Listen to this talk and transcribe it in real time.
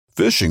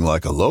Fishing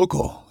like a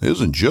local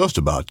isn't just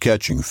about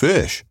catching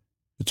fish.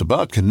 It's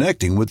about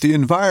connecting with the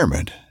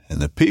environment and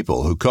the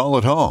people who call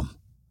it home.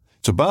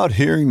 It's about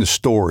hearing the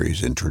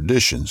stories and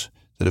traditions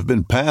that have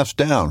been passed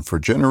down for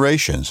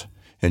generations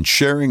and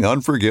sharing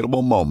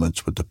unforgettable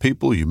moments with the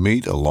people you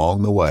meet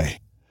along the way.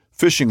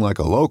 Fishing like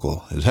a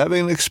local is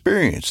having an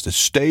experience that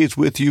stays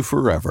with you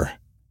forever.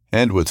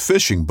 And with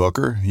Fishing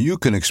Booker, you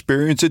can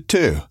experience it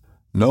too,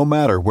 no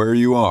matter where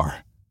you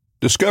are.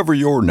 Discover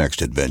your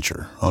next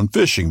adventure on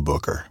Fishing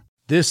Booker.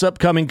 This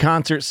upcoming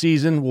concert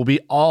season will be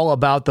all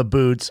about the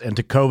boots, and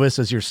Tecovas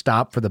is your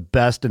stop for the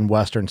best in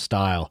Western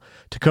style.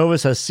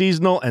 Tecovas has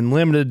seasonal and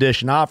limited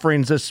edition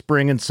offerings this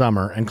spring and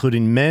summer,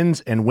 including men's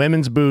and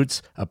women's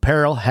boots,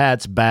 apparel,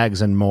 hats,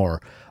 bags, and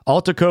more.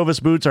 All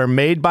Tecovas boots are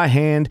made by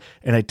hand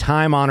in a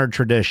time-honored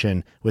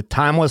tradition with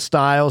timeless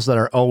styles that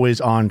are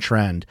always on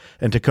trend.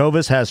 And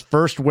Tecovas has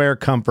first wear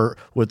comfort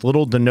with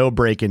little to no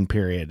break-in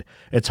period.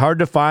 It's hard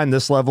to find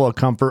this level of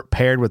comfort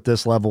paired with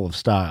this level of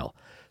style.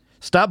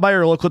 Stop by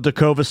your local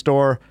Tecovas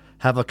store,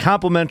 have a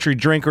complimentary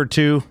drink or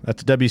two,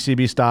 that's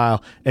WCB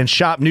style, and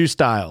shop new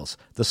styles.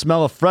 The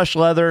smell of fresh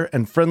leather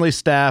and friendly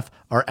staff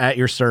are at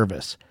your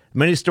service.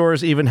 Many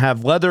stores even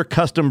have leather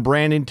custom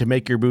branding to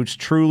make your boots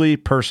truly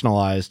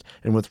personalized.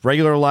 And with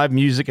regular live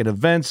music and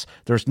events,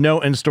 there's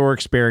no in-store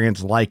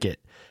experience like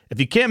it.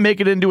 If you can't make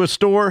it into a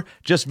store,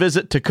 just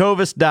visit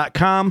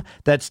tecovas.com.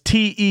 That's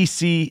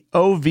TECOVAS.com.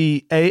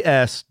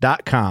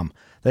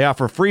 They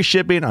offer free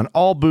shipping on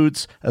all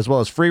boots, as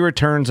well as free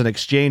returns and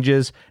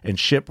exchanges, and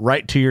ship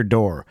right to your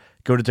door.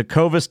 Go to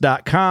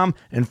tecovas.com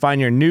and find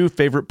your new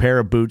favorite pair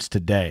of boots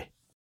today.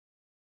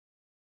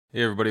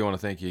 Hey everybody, I want to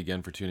thank you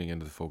again for tuning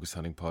into the Focus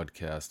Hunting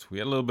Podcast. We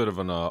had a little bit of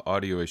an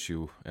audio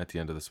issue at the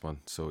end of this one,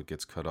 so it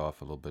gets cut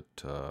off a little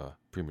bit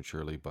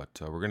prematurely, but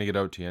we're going to get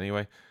out to you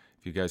anyway.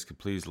 If you guys could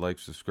please like,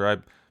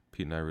 subscribe,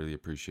 Pete and I really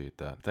appreciate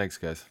that. Thanks,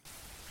 guys.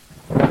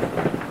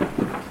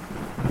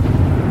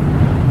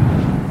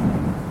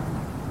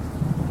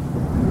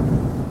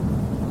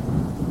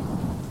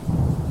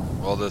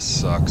 Well, this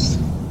sucks.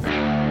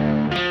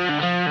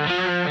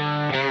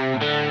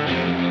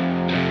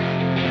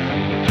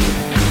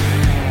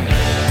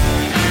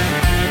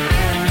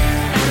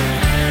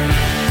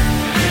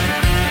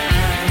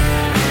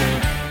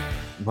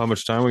 How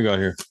much time we got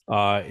here?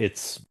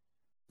 It's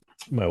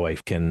my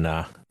wife can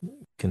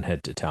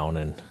head to town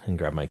and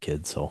grab my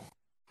kids. So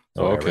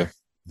okay.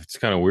 It's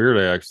kind of weird.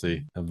 I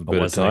actually have a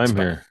bit of time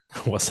here.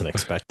 Wasn't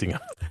expecting a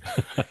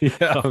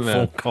man.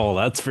 phone call.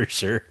 That's for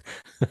sure.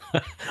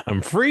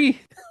 I'm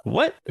free.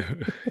 What?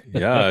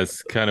 Yeah,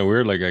 it's kind of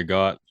weird. Like I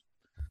got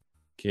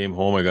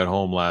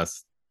home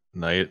last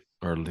night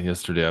or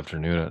yesterday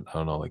afternoon at, I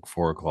don't know, like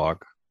 4:00.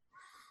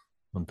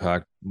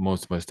 Unpacked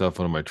most of my stuff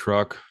out of my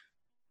truck.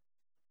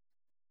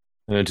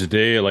 And then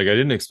today, like I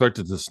didn't expect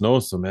it to snow.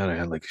 So man, I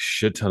had like a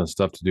shit ton of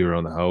stuff to do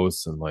around the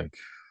house and like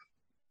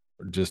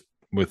just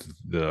with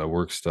the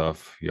work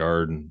stuff,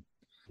 yard and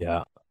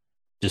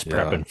just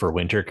prepping for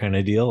winter kind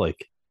of deal.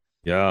 Like,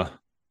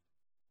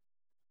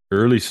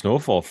 early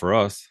snowfall for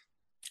us.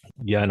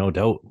 Yeah, no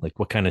doubt. Like,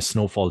 what kind of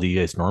snowfall do you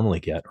guys normally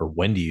get, or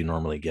when do you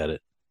normally get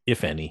it,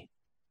 if any?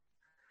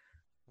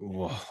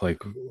 Well,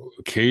 like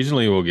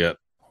occasionally we'll get.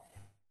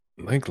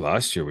 I think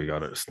last year we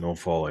got a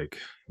snowfall, like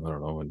I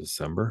don't know, in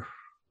December,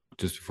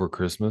 just before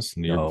Christmas,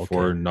 and the year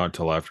before, not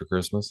till after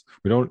Christmas.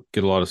 We don't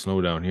get a lot of snow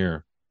down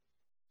here.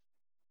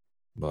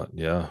 But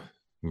yeah,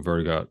 we've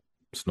already got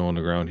snow on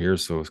the ground here,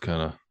 so it's kind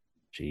of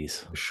a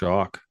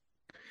shock.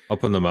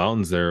 Up in the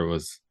mountains there,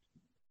 it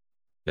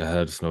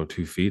had snow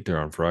 2 feet there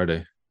on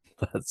Friday.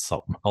 That's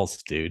something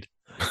else, dude.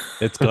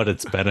 It's got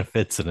its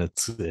benefits and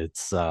it's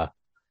got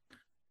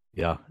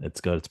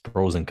its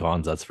pros and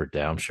cons, that's for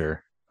damn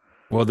sure.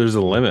 Well, there's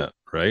a limit,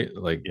 right?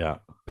 Like,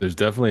 there's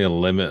definitely a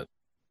limit.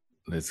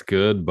 It's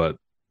good, but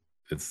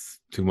it's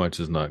too much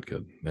is not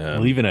good. Man.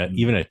 Well, even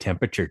a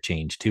temperature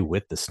change too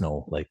with the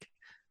snow, like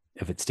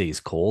if it stays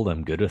cold,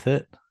 I'm good with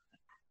it.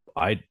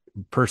 I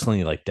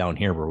personally, like down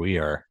here where we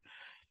are,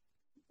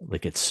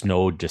 like it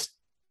snowed just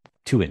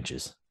 2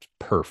 inches.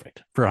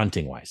 Perfect for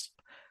hunting wise.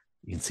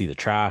 You can see the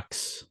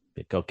tracks,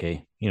 like,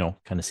 okay,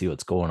 kind of see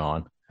what's going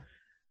on.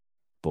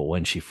 But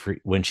when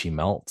she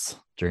melts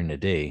during the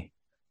day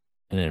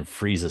and then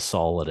freezes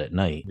solid at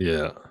night,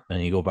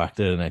 and you go back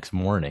to the next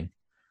morning,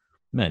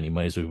 man, you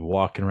might as well be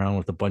walking around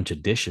with a bunch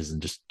of dishes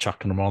and just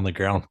chucking them on the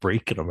ground,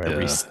 breaking them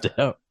every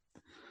step.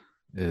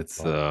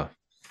 It's hard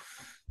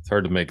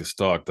to make a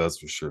stock, that's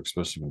for sure,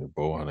 especially when you're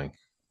bow hunting.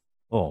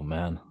 Oh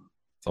man,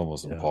 it's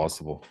almost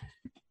impossible.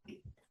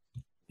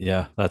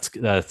 Yeah, that's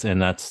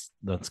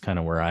kind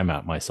of where I'm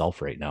at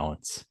myself right now.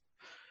 It's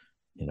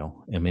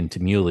I'm into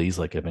muleys,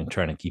 like I've been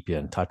trying to keep you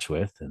in touch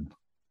with, and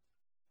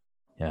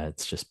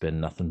it's just been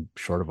nothing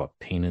short of a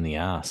pain in the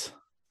ass.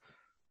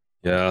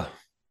 Yeah,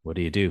 what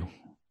do you do?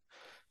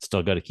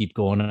 Still got to keep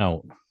going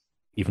out,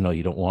 even though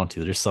you don't want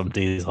to. There's some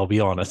days, I'll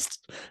be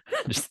honest,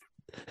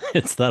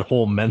 it's that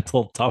whole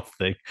mental tough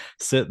thing,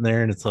 sitting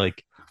there and it's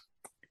like,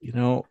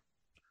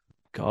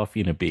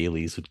 coffee and a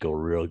Bailey's would go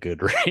real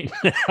good right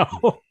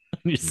now.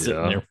 You're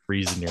sitting there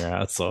freezing your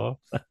ass off.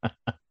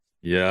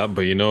 Yeah,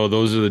 but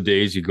those are the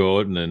days you go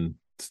out and then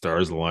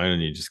stars align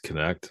and you just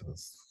connect.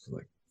 It's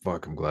like,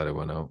 fuck, I'm glad I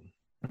went out.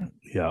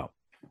 Yeah.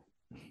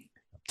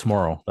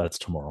 Tomorrow. That's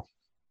tomorrow.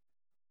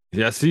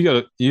 Yeah,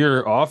 so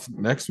you're off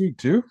next week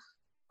too?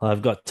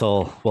 I've got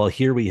till, well,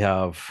 here we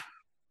have,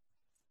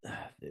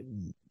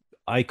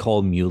 I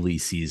call muley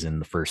season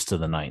the 1st to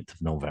the 9th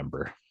of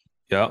November.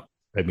 Yeah.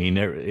 I mean,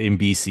 in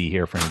BC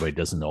here, for anybody who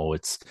doesn't know,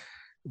 it's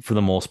for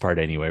the most part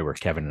anyway, where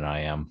Kevin and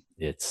I am,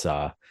 it's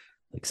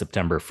like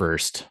September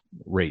 1st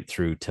right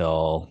through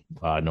till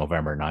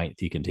November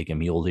 9th. You can take a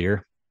mule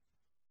deer.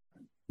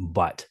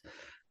 But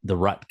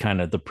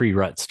the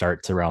pre-rut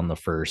starts around the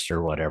 1st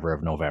or whatever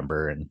of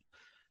November and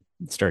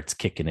it starts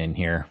kicking in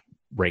here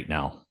right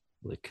now.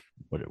 Like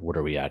what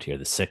are we at here?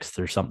 The 6th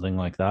or something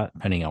like that,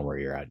 depending on where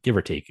you're at, give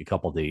or take a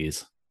couple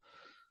days.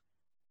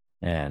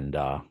 And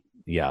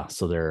yeah,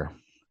 so they're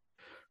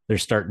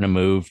starting to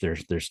move.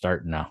 They're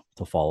starting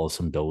to follow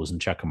some does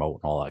and check them out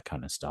and all that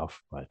kind of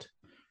stuff. But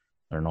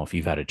I don't know if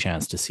you've had a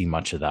chance to see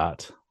much of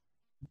that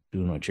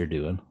doing what you're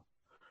doing.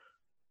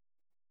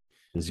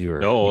 Because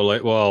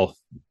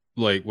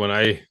like when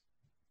I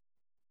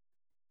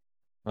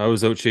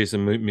was out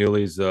chasing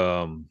muleys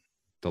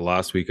the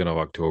last weekend of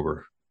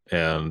October,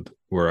 and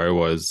where I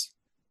was,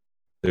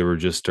 they were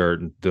just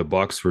starting. The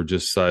bucks were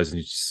just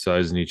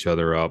sizing each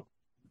other up.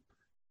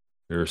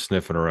 They were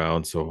sniffing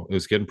around, so it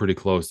was getting pretty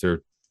close.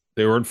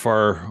 They weren't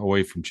far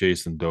away from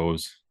chasing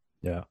does.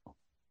 Yeah.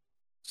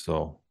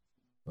 So,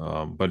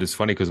 but it's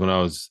funny because when I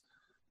was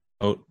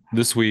out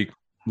this week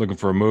looking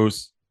for a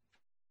moose,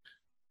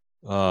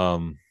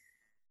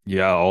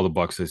 yeah, all the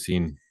bucks I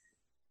seen,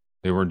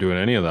 they weren't doing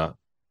any of that.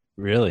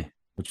 Really?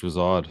 Which was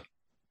odd.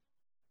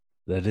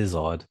 That is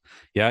odd.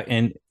 Yeah,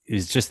 and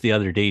it's just the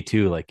other day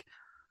too, like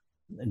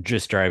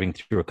just driving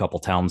through a couple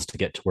towns to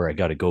get to where I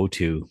got to go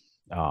to.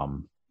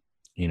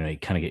 You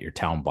kind of get your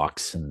town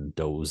bucks and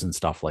does and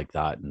stuff like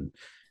that. And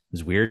it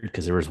was weird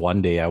because there was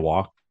one day I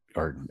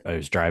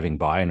was driving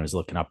by and I was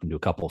looking up into a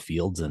couple of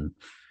fields and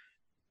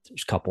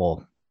there's a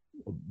couple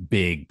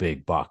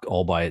big buck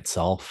all by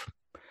itself.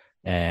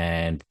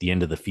 And the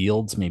end of the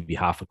fields, maybe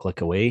half a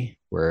click away,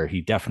 where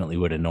he definitely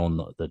would have known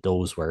the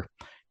does were,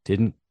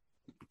 didn't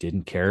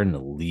care in the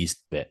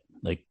least bit,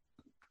 like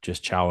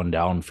just chowing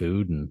down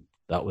food, and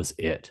that was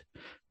it.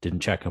 Didn't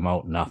check him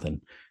out,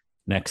 nothing.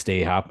 Next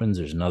day happens,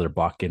 there's another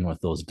buck in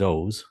with those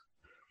does,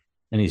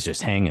 and he's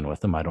just hanging with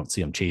them. I don't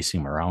see him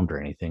chasing him around or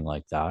anything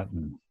like that.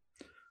 And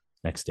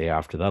next day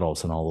after that, all of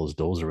a sudden, all those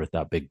does are with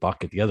that big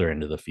buck at the other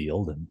end of the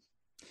field, and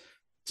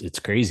it's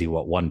crazy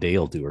what one day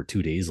will do or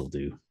 2 days will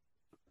do.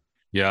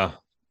 Yeah.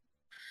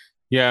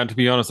 Yeah, and to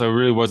be honest, I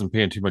really wasn't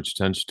paying too much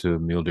attention to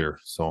mule deer.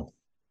 So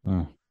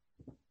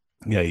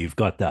yeah, you've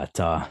got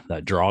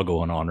that draw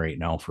going on right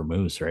now for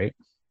moose, right?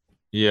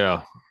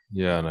 Yeah.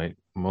 Yeah, and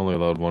I'm only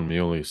allowed one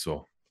muley,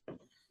 so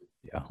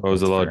yeah. If I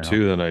was allowed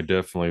two, then I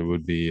definitely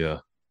would be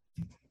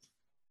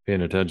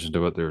paying attention to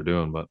what they were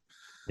doing. But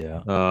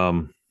yeah,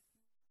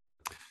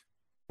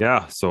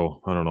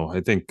 so I don't know.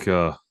 I think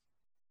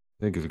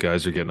if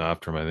guys are getting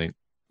after them, I think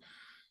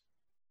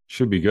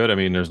should be good. I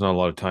mean, there's not a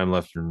lot of time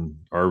left in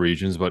our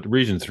regions, but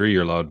region 3,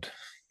 you're allowed.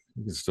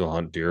 You can still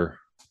hunt deer.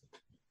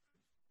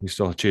 You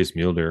still chase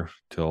mule deer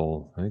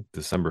till I think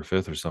December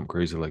 5th or something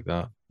crazy like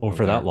that. Oh,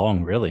 for that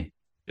long, really?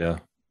 Yeah.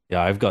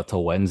 Yeah, I've got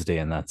till Wednesday,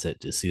 and that's it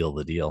to seal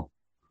the deal.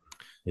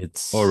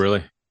 Oh,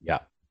 really? Yeah,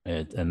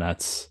 and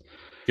that's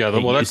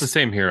that's the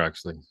same here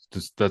actually.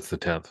 Just that's the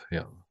 10th.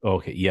 Yeah.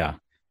 Okay. Yeah,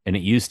 and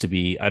it used to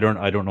be. I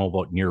don't know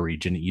about in your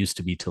region. It used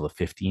to be till the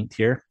 15th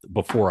here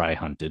before I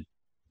hunted.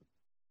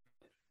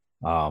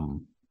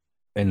 And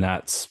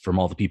that's from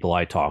all the people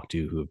I talked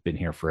to who have been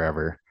here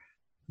forever.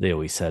 They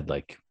always said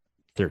like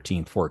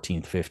 13th,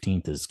 14th,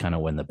 15th is kind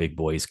of when the big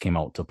boys came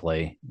out to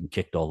play and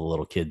kicked all the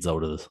little kids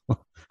out of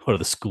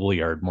the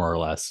schoolyard, more or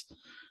less.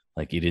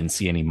 Like you didn't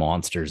see any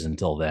monsters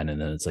until then, and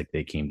then it's like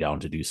they came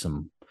down to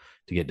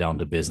get down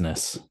to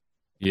business.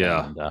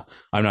 Yeah, and,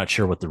 I'm not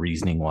sure what the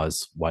reasoning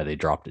was why they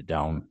dropped it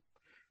down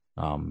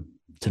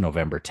to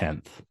November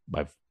 10th.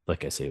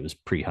 Like I say, it was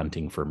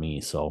pre-hunting for me,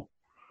 so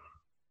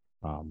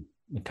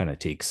it kind of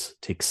takes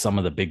some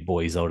of the big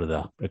boys out of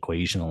the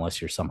equation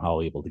unless you're somehow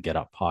able to get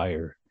up high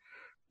or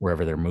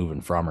wherever they're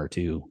moving from or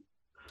to.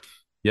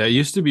 Yeah, it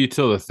used to be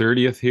till the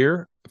 30th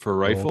here for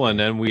rifle, and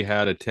then we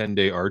had a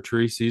 10-day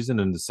archery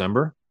season in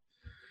December.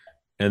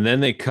 And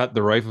then they cut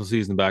the rifle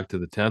season back to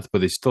the 10th,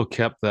 but they still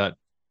kept that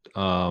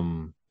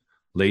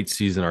late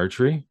season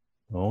archery.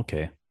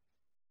 Okay.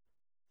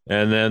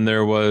 And then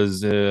there was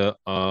they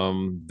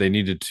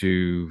needed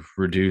to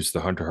reduce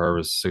the hunter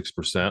harvest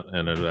 6%,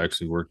 and it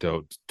actually worked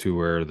out to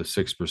where the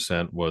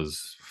 6%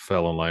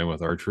 fell in line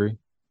with archery.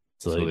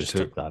 So they just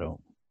took that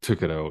out.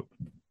 Took it out.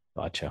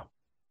 Gotcha.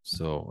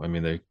 So I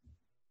mean, it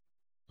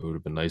would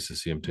have been nice to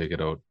see them take it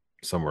out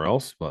somewhere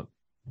else, but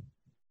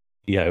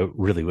yeah, I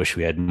really wish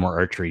we had more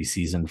archery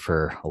season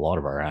for a lot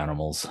of our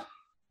animals.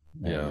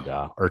 And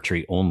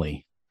archery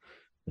only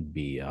would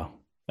be I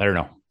don't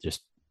know,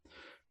 just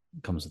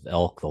comes with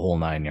elk, the whole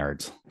 9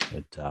 yards.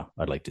 But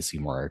I'd like to see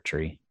more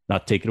archery.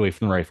 Not take it away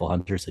from the rifle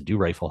hunters that do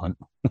rifle hunt,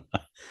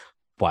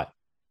 but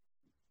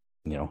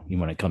even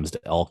when it comes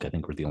to elk, I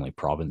think we're the only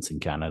province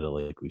in Canada,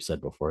 like we've said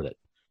before, that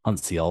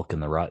hunts the elk in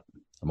the rut.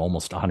 I'm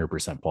almost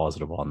 100%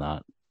 positive on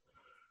that.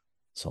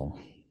 So,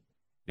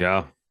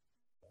 yeah,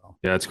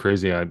 it's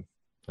crazy. I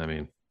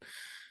mean,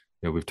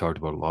 we've talked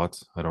about it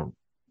lots. I don't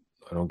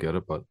get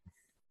it, but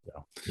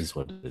is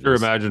what it sure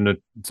is. Imagine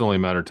it's only a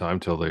matter of time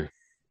till they.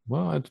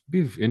 Well, it'd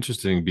be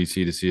interesting in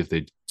BC to see if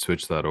they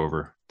switch that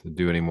over to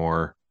do any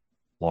more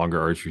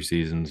longer archery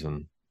seasons.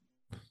 And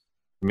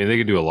I mean, they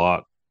can do a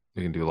lot.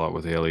 They can do a lot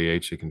with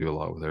ALEH. They can do a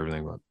lot with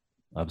everything, but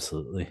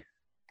absolutely,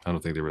 I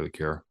don't think they really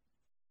care.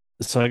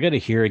 So I got to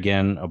hear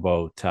again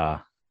about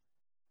kind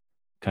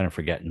of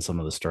forgetting some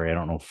of the story. I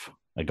don't know if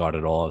I got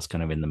it all. I was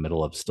kind of in the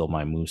middle of still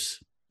my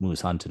moose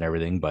hunt and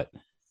everything, but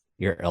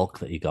your elk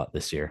that you got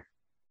this year,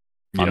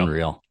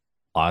 unreal.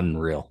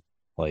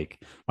 Like,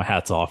 my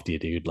hat's off to you,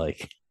 dude. Like,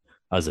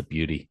 that was a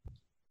beauty.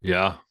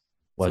 Yeah.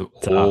 What?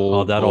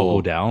 How'd that all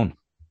go down?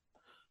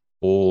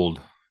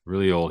 Old,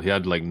 really old. He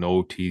had like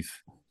no teeth.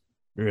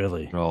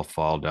 Really? It all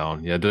fall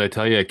down. Yeah. Did I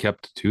tell you I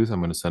kept a tooth? I'm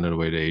going to send it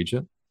away to age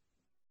it.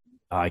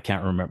 I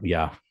can't remember.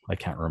 Yeah, I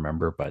can't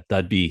remember, but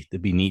that'd be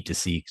neat to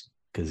see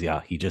because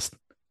he just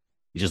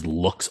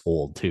looks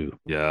old too.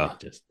 Yeah,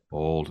 just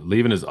old.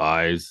 Leaving his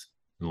eyes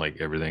and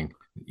like everything,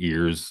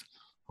 ears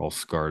all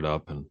scarred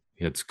up, and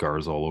he had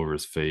scars all over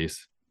his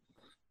face.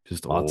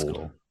 Just old.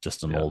 Cool.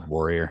 Just an old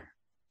warrior.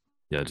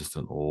 Yeah, just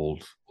an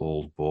old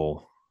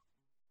bull.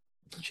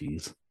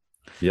 Jeez.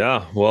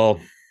 Yeah, well,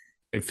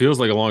 it feels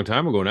like a long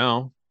time ago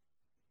now.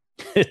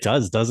 It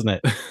does, doesn't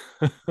it?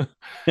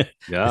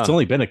 Yeah. It's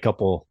only been a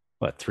couple,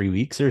 3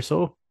 weeks or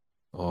so?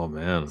 Oh,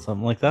 man.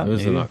 Something like that. It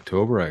was in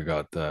October I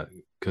got that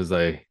because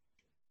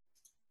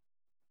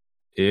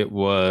it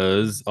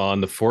was on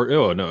the 4th.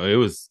 Oh, no, it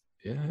was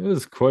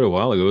quite a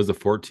while ago. It was the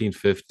 14th,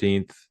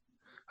 15th.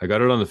 I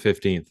got it on the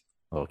 15th.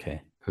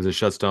 Okay. Because it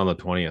shuts down the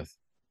 20th.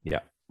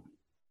 Yeah.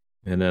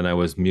 And then I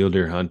was mule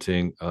deer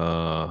hunting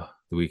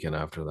the weekend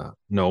after that.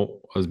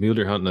 No, I was mule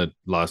deer hunting the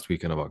last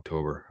weekend of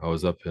October. I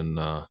was up in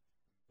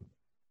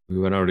we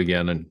went out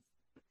again and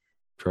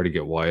tried to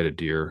get Wyatt a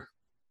deer.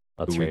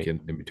 That's the right.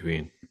 weekend in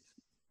between.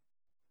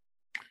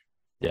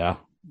 Yeah.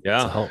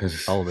 Yeah.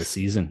 It's a hell of a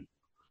season.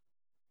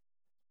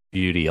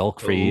 Beauty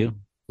elk for you.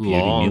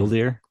 Beauty mule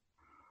deer.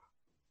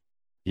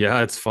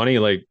 Yeah, it's funny.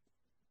 Like,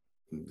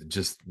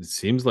 it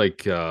seems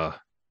like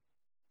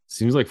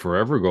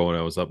forever ago when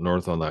I was up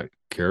north on that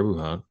caribou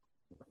hunt.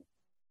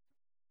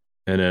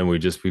 And then we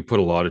put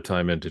a lot of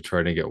time into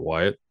trying to get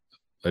Wyatt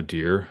a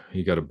deer.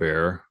 He got a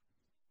bear.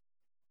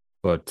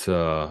 But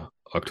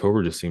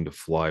October just seemed to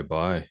fly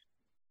by.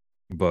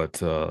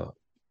 But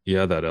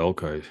yeah, that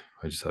elk, I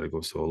just had to go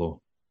solo.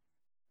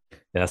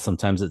 Yeah,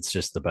 sometimes it's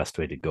just the best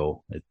way to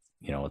go.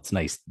 It's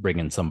nice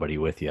bringing somebody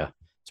with you,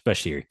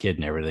 especially your kid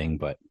and everything.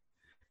 But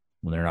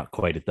when they're not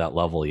quite at that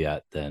level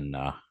yet, then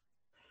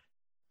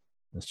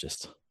it's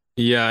just.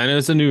 Yeah, and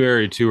it's a new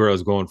area too where I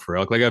was going for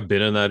elk. Like, I've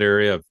been in that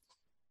area.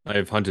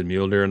 I've hunted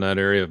mule deer in that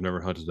area. I've never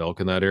hunted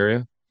elk in that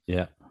area.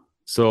 Yeah.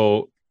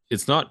 So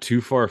it's not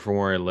too far from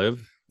where I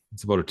live.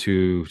 It's about a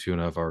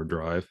 2.5 hour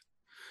drive.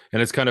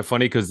 And it's kind of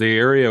funny because the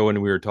area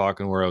when we were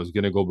talking where I was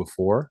going to go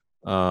before,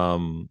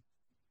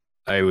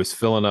 I was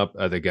filling up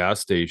at the gas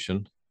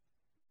station.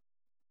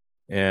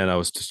 And I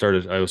was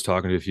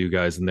talking to a few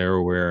guys and they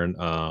were wearing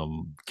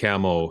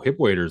camo hip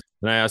waders.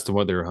 And I asked them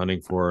what they were hunting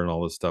for and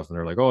all this stuff. And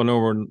they're like, oh, no,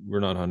 we're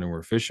not hunting,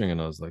 we're fishing.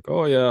 And I was like,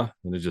 oh, yeah.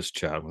 And they just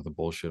chat with the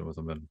bullshit with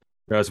them. And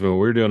they asked me what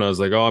we're doing. I was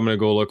like, oh, I'm going to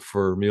go look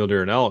for mule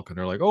deer and elk. And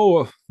they're like,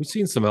 oh, we've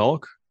seen some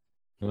elk.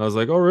 And I was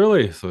like, oh,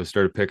 really? So I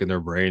started picking their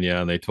brain. Yeah.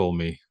 And they told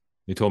me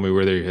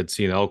where they had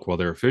seen elk while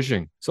they were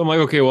fishing. So I'm like,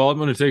 okay, well, I'm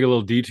going to take a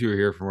little detour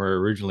here from where I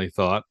originally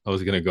thought I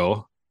was going to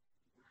go.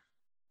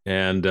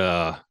 And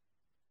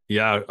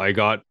yeah, I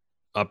got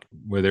up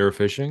where they were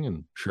fishing,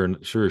 and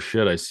sure as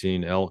shit, I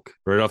seen elk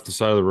right off the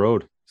side of the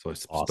road. So I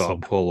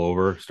stopped, pull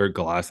over, start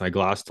glassing. I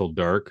glassed till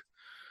dark.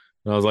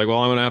 And I was like, well,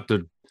 I'm going to have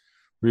to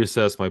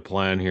reassess my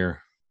plan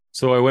here.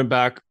 So I went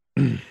back.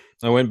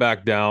 I went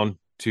back down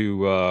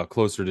to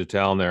closer to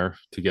town there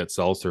to get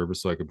cell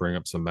service so I could bring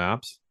up some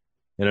maps.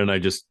 And then I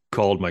just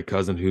called my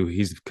cousin, who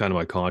he's kind of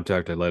my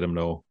contact. I let him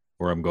know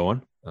where I'm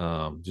going,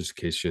 just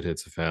in case shit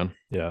hits the fan.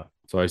 Yeah.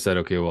 So I said,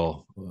 okay,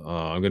 well,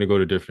 I'm going to go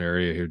to a different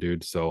area here,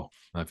 dude. So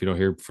if you don't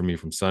hear from me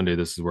from Sunday,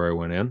 this is where I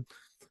went in.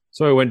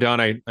 So I went down,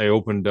 I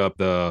opened up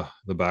the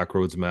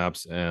Backroads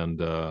maps and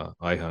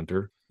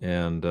iHunter,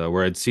 and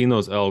where I'd seen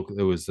those elk,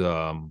 it was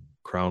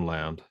Crown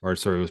land, or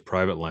sorry, it was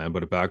private land,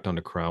 but it backed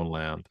onto Crown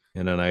land.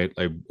 And then I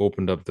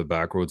opened up the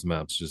Backroads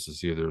maps just to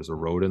see if there was a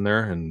road in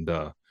there. And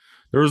there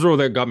was a road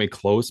that got me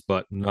close,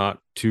 but not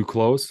too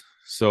close.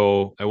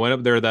 So I went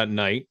up there that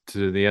night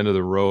to the end of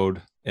the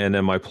road. And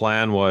then my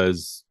plan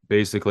was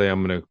basically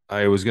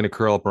I was gonna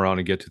curl up around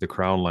and get to the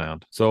Crown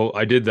Land. So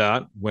I did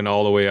that, went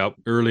all the way up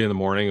early in the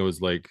morning. It was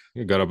like,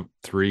 I got up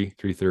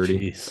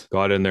 3:30,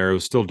 got in there. It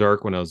was still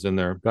dark when I was in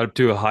there. Got up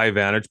to a high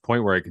vantage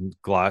point where I can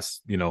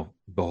glass, the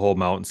whole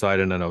mountainside.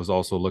 And then I was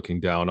also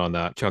looking down on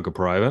that chunk of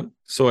private.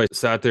 So I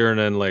sat there, and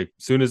then like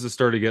as soon as it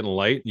started getting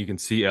light, you can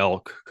see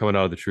elk coming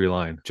out of the tree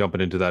line,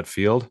 jumping into that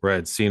field where I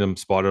had seen them,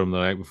 spotted them the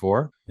night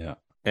before. Yeah.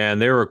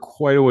 And they were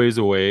quite a ways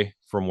away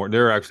from where, they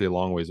were actually a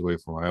long ways away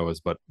from where I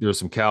was, but there were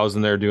some cows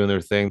in there doing their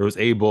thing. There was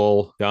a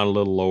bull down a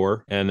little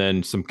lower, and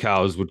then some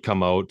cows would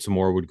come out, some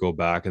more would go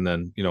back. And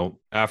then,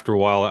 after a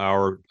while,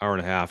 hour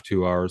and a half,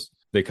 2 hours,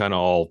 they kind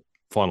of all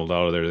funneled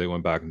out of there. They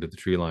went back into the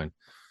tree line.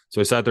 So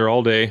I sat there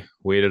all day,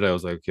 waited. I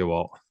was like, okay,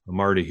 well, I'm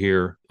already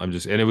here. And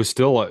it was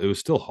still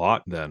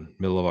hot then,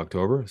 middle of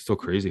October. It's still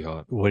crazy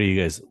hot. What were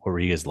you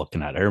guys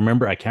looking at?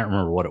 I can't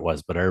remember what it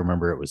was, but I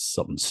remember it was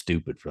something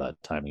stupid for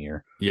that time of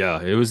year.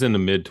 Yeah, it was in the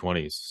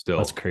mid-20s still.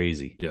 That's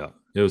crazy. Yeah,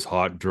 it was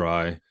hot,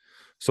 dry.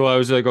 So I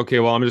was like, okay,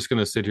 well, I'm just going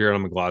to sit here and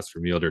I'm going to glass for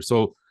mule deer.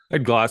 So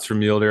I'd glass for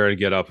mule deer. I'd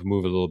get up and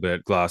move a little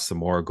bit, glass some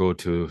more, go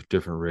to a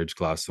different ridge,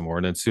 glass some more.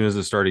 And then as soon as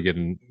it started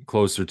getting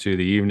closer to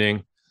the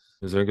evening,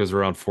 I think it was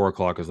around 4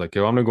 o'clock. I was like,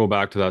 I'm going to go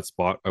back to that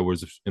spot I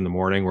was in the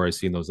morning where I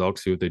seen those elk,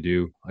 see what they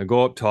do. I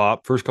go up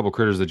top. First couple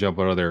critters that jump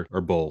out of there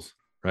are bulls,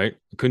 right?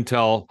 I couldn't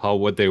tell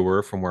what they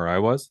were from where I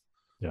was.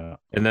 Yeah.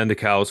 And then the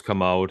cows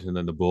come out, and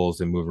then the bulls,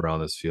 they move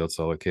around this field.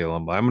 So okay,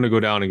 I'm going to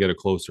go down and get a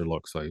closer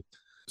look. So I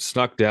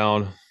snuck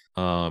down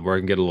where I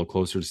can get a little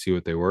closer to see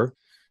what they were.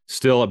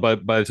 Still,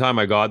 but by the time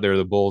I got there,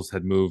 the bulls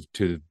had moved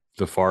to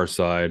the far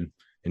side,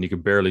 and you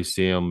could barely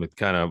see them. It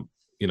kind of,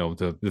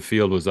 the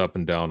field was up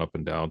and down, up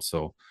and down.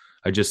 So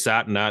I just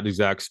sat in that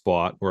exact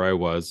spot where I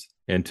was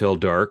until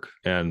dark.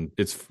 And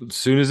as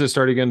soon as it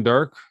started getting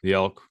dark, the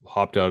elk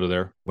hopped out of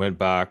there, went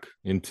back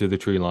into the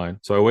tree line.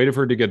 So I waited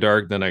for it to get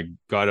dark. Then I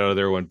got out of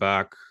there, went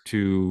back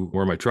to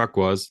where my truck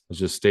was. I was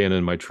just staying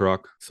in my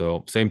truck.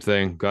 So same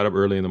thing, got up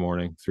early in the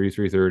morning,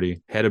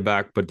 3:30, headed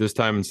back. But this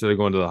time, instead of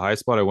going to the high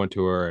spot, I went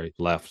to where I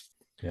left.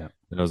 Yeah.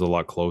 And it was a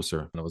lot closer.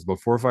 And it was about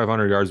 400 or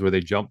 500 yards where they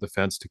jumped the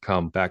fence to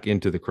come back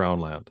into the Crown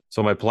Land.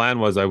 So my plan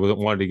was I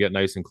wanted to get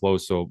nice and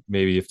close. So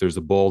maybe if there's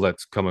a bull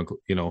that's coming,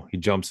 he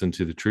jumps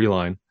into the tree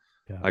line,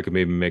 I could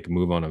maybe make a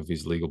move on him if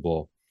he's a legal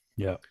bull.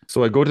 Yeah.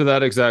 So I go to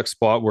that exact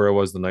spot where I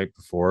was the night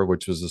before,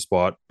 which was a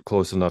spot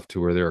close enough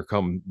to where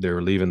they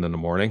were leaving in the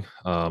morning.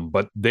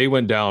 But they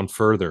went down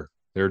further.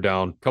 They're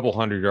down a couple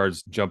hundred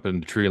yards,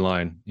 jumping the tree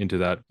line into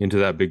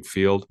that big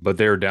field, but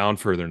they're down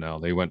further now.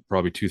 They went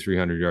probably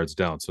 200-300 yards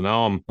down. So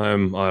now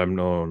I'm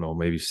no,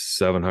 maybe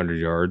 700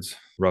 yards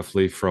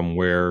roughly from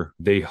where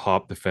they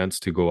hopped the fence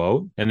to go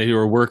out, and they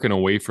were working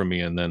away from me.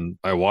 And then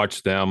I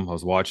watched them. I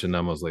was watching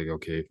them. I was like,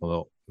 okay,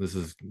 well, this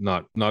is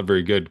not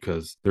very good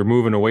because they're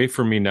moving away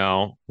from me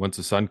now. Once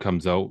the sun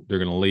comes out, they're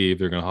going to leave.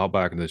 They're going to hop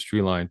back into this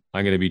tree line.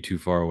 I'm going to be too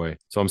far away.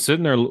 So I'm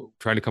sitting there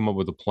trying to come up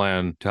with a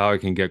plan to how I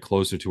can get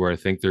closer to where I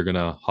think they're going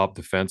to hop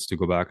the fence to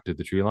go back to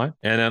the tree line.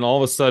 And then all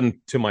of a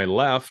sudden, to my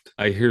left,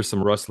 I hear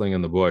some rustling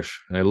in the bush.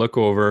 And I look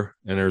over,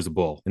 and there's a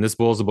bull. And this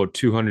bull is about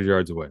 200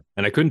 yards away.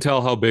 And I couldn't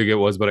tell how big it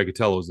was, but I could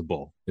tell it was a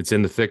bull. It's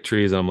in the thick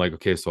trees. I'm like,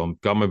 okay, so I've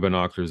got my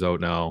binoculars out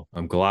now.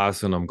 I'm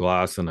glassing.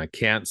 I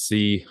can't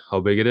see how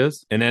big it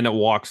is. And then it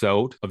walks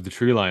out of the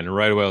tree line. And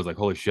right away, I was like,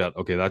 holy shit.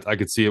 Okay, I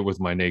could see it with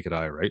my naked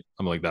eye, right?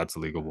 I'm like, that's a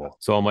legal bull.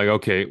 So I'm like,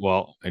 okay,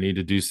 well, I need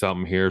to do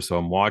something here. So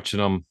I'm watching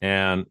him,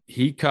 and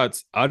he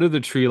cuts out of the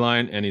tree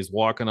line, and he's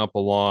walking up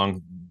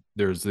along.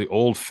 There's the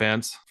old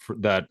fence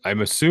that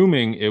I'm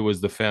assuming it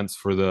was the fence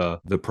for the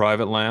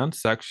private land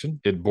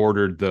section. It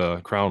bordered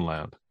the Crown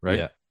Land, right?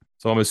 Yeah.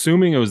 So I'm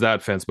assuming it was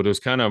that fence, but it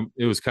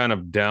was kind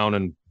of down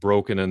and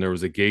broken, and there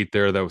was a gate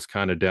there that was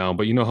kind of down.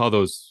 But you know how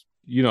those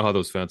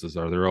fences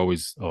are. They're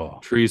always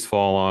trees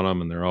fall on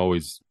them, and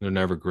they're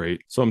never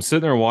great. So I'm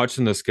sitting there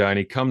watching this guy, and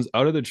he comes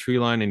out of the tree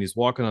line, and he's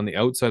walking on the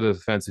outside of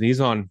the fence, and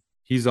he's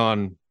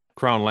on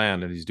Crown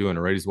Land, and he's doing it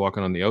right. He's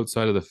walking on the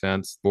outside of the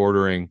fence,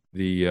 bordering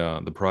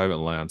the private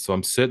land. So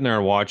I'm sitting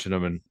there watching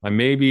him, and I'm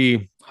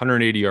maybe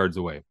 180 yards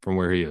away from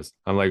where he is.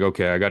 I'm like,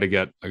 okay, I gotta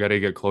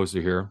get closer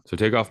here. So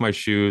take off my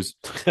shoes.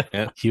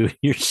 And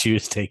your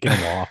shoes taking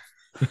them off.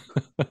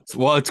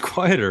 Well, it's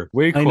quieter,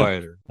 way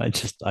quieter.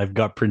 I've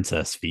got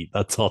princess feet.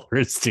 That's all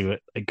there is to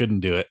it. I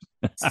couldn't do it.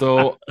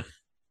 So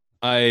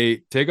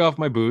I take off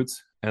my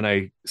boots, and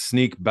I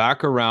sneak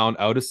back around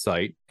out of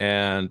sight,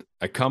 and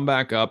I come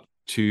back up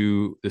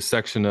to the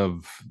section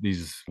of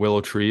these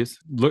willow trees.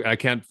 Look, I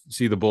can't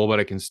see the bull, but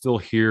I can still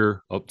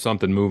hear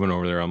something moving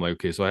over there. I'm like,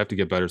 okay, so I have to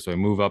get better. So I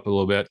move up a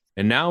little bit,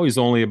 and now he's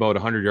only about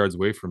 100 yards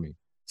away from me.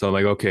 So I'm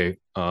like, okay,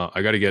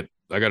 I got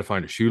to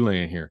find a shooting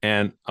lane here.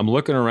 And I'm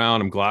looking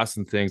around, I'm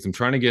glassing things. I'm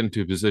trying to get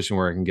into a position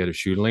where I can get a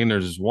shooting lane.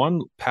 There's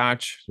one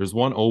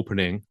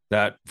opening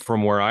that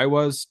from where I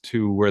was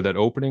to where that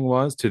opening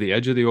was to the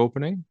edge of the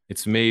opening,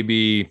 it's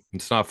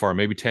not far,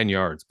 maybe 10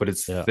 yards, but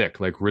it's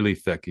thick, like really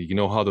thick. You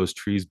know how those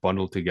trees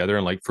bundle together?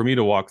 And like for me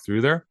to walk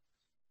through there,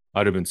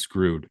 I'd have been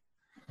screwed.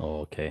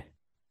 Oh, okay.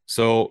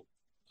 So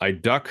I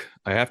duck,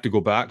 I have to go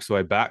back. So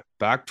I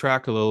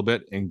backtrack a little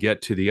bit and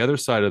get to the other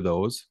side of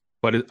those.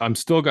 but I'm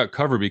still got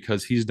cover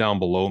because he's down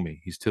below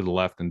me. He's to the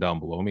left and down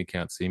below me,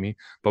 can't see me.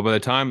 But by the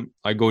time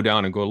I go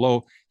down and go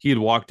low, he had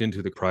walked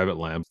into the private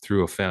land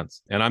through a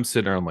fence. And I'm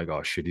sitting there, I'm like,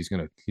 oh shit, he's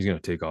gonna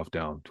take off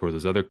down toward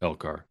this other elk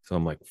car. So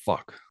I'm like,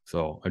 fuck.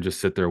 So I just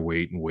sit there,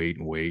 wait and wait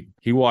and wait.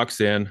 He walks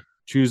in,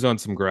 chews on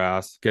some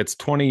grass, gets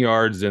 20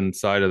 yards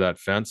inside of that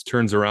fence,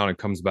 turns around and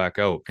comes back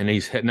out. And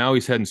he's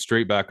heading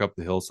straight back up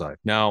the hillside.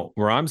 Now,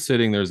 where I'm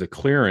sitting, there's a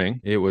clearing.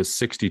 It was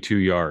 62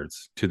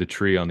 yards to the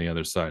tree on the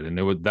other side. And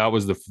that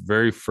was the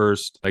very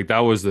first, like that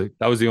was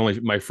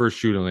my first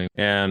shooting lane.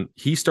 And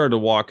he started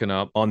walking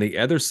up on the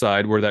other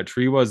side where that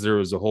tree was. There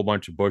was a whole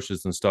bunch of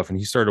bushes and stuff. And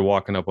he started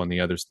walking up on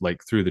the other,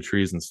 like through the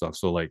trees and stuff.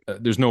 So like,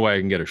 there's no way I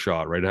can get a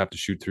shot, right? I have to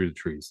shoot through the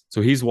trees.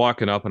 So he's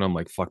walking up and I'm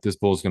like, fuck, this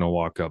bull's going to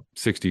walk up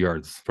 60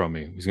 yards from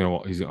me. I'm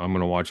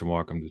gonna watch him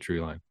walk him to the tree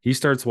line. He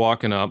starts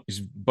walking up.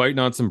 He's biting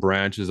on some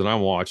branches, and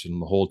I'm watching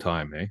him the whole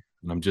time, eh?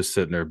 And I'm just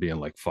sitting there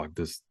being like, "Fuck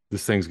this!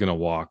 This thing's gonna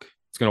walk.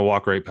 It's gonna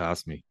walk right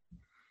past me,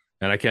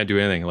 and I can't do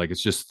anything. Like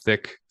it's just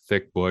thick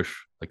bush,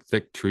 like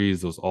thick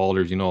trees, those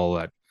alders, all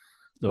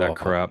that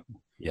crap."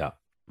 Yeah.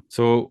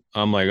 So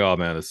I'm like, "Oh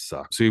man, this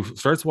sucks." So he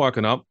starts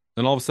walking up,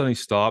 then all of a sudden he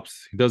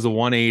stops. He does a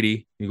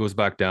 180. He goes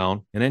back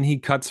down, and then he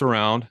cuts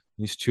around.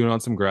 He's chewing on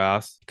some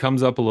grass,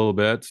 comes up a little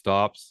bit,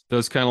 stops,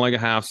 does kind of like a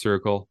half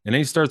circle, and then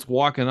he starts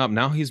walking up.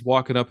 Now he's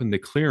walking up in the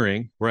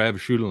clearing where I have a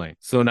shooting lane.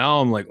 So now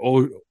I'm like,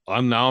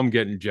 I'm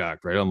getting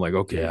jacked, right? I'm like,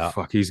 okay,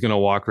 fuck, he's gonna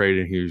walk right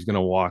in here. He's gonna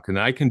walk, and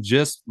I can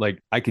just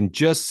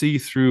see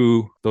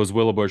through those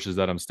willow bushes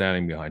that I'm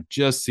standing behind,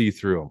 just see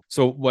through them.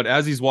 So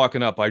as he's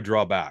walking up, I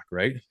draw back,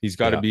 right? He's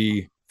got to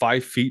be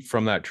 5 feet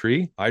from that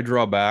tree. I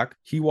draw back.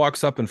 He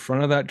walks up in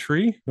front of that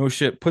tree. No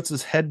shit. Puts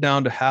his head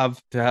down to have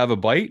a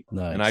bite.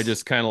 Nice. And I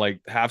just kind of like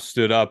half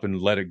stood up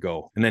and let it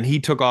go. And then he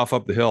took off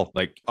up the hill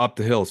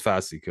as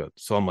fast as he could.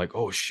 So I'm like,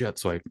 oh shit.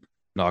 So I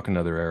knock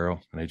another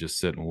arrow and I just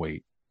sit and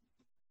wait.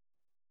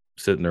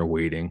 Sitting there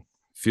waiting.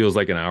 Feels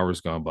like an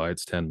hour's gone by.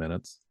 It's 10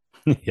 minutes.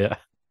 Yeah.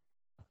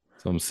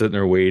 So I'm sitting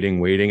there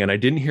waiting. And I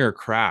didn't hear a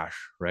crash,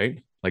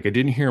 right? Like I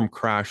didn't hear him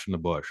crash in the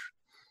bush,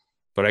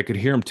 but I could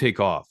hear him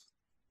take off.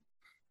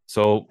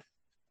 So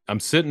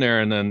I'm sitting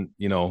there and then,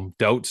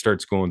 doubt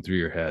starts going through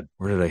your head.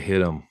 Where did I hit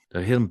him?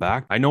 Did I hit him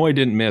back? I know I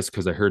didn't miss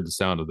because I heard the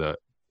sound of the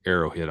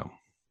arrow hit him.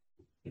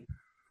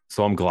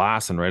 So I'm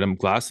glassing, right? I'm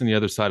glassing the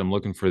other side. I'm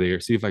looking for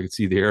see if I could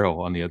see the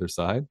arrow on the other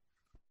side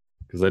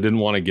because I didn't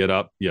want to get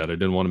up yet. I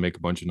didn't want to make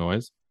a bunch of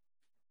noise.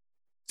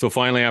 So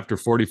finally, after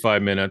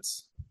 45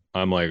 minutes,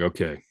 I'm like,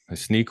 okay, I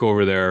sneak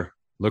over there,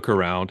 look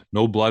around,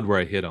 no blood where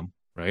I hit him,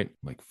 right?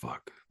 I'm like,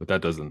 fuck. But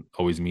that doesn't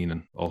always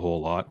mean a whole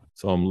lot.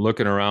 So I'm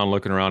looking around.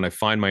 I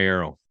find my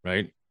arrow,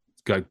 right?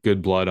 It's got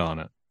good blood on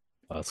it.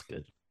 That's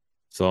good.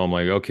 So I'm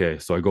like, okay.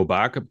 So I go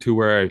back up to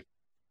where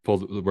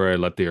I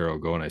let the arrow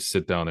go and I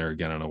sit down there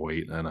again and I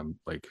wait. And I'm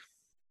like,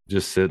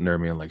 just sitting there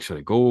being like, should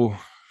I go?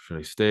 Should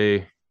I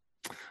stay?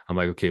 I'm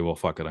like, okay, well,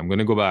 fuck it. I'm going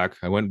to go back.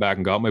 I went back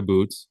and got my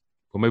boots,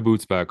 put my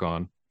boots back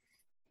on,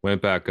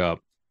 went back up,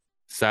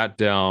 sat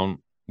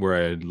down where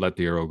I let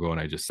the arrow go.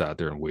 And I just sat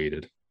there and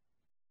waited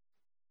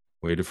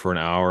for an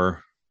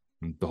hour.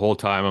 And the whole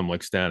time I'm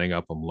like standing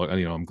up, I'm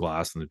looking, I'm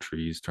glassing the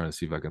trees, trying to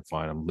see if I can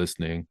find them,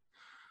 listening,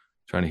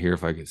 trying to hear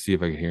if I can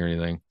hear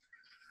anything.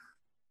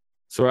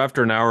 So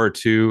after an hour or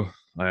two,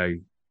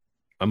 I'm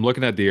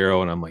looking at the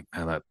arrow and I'm like,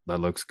 man, that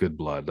looks good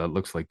blood. That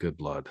looks like good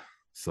blood.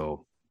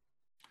 So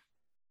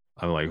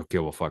I'm like, okay,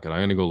 well, fuck it. I'm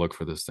going to go look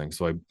for this thing.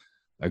 So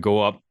I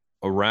go up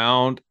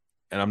around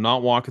and I'm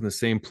not walking the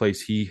same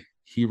place he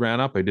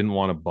ran up. I didn't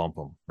want to bump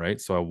him, right?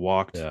 So I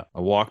walked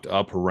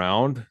up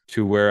around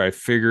to where I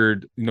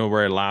figured,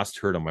 where I last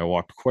heard him. I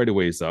walked quite a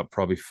ways up,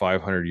 probably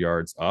 500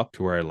 yards up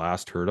to where I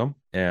last heard him.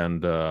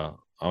 And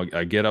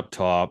I get up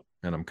top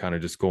and I'm kind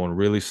of just going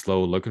really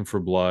slow, looking for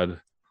blood,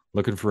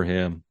 looking for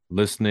him,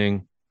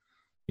 listening,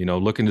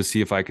 looking to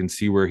see if I can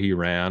see where he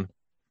ran,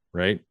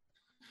 right?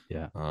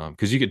 Yeah.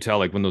 Because you could tell,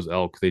 like when those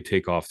elk, they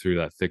take off through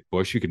that thick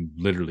bush, you can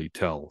literally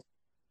tell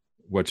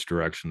which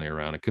direction they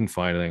ran. I couldn't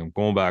find anything. I'm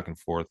going back and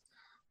forth,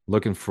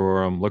 looking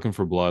for him, looking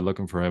for blood,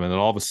 looking for him. And then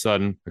all of a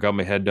sudden I got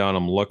my head down.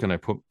 I'm looking, I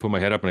put my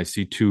head up and I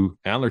see 2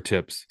 antler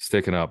tips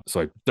sticking up.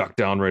 So I duck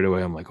down right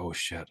away. I'm like, oh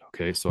shit.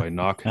 Okay. So I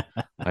knock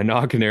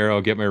an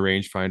arrow, get my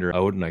rangefinder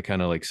out and I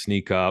kind of like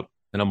sneak up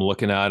and I'm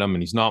looking at him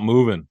and he's not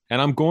moving.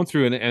 And I'm going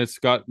through and it's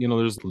got,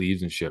 there's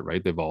leaves and shit,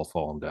 right? They've all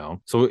fallen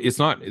down. So it's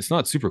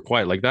not super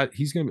quiet like that.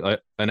 He's going to be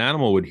an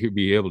animal would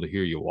be able to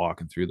hear you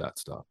walking through that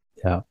stuff.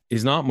 Yeah.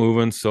 He's not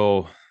moving.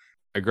 So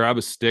I grab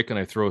a stick and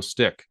I throw a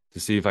stick to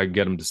see if I can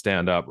get him to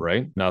stand up,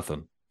 right?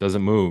 Nothing.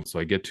 Doesn't move. So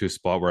I get to a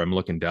spot where I'm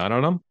looking down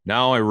on him.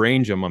 Now I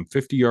range him. I'm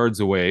 50 yards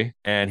away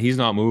and he's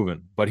not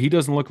moving, but he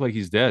doesn't look like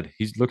he's dead.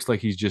 He looks like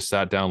he's just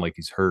sat down like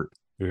he's hurt.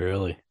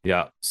 Really?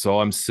 Yeah.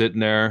 So I'm sitting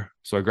there.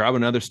 So I grab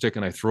another stick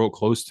and I throw it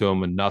close to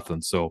him and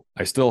nothing. So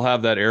I still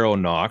have that arrow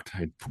knocked.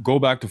 I go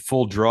back to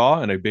full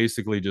draw and I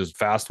basically just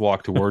fast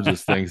walk towards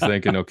this thing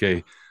thinking,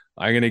 okay,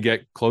 I'm going to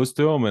get close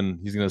to him and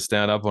he's going to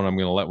stand up and I'm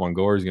going to let one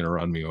go or he's going to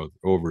run me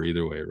over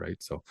either way. Right.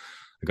 So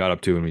I got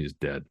up to him. He's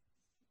dead.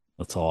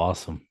 That's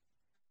awesome.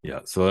 Yeah.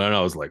 So then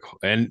I was like,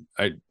 and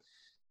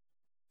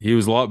He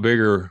was a lot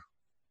bigger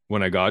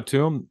when I got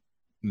to him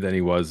than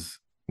he was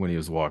when he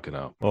was walking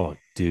up. Oh,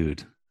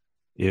 dude,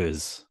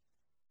 it's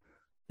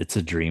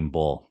a dream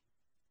bull.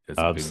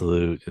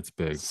 Absolute it's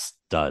big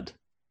stud.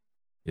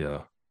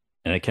 Yeah.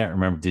 And I can't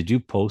remember, did you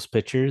post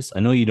pictures? I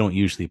know you don't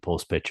usually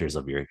post pictures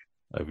of your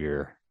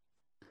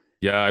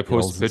Yeah, I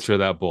posted a picture of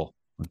that bull.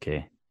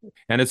 Okay.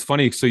 And it's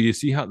funny, so you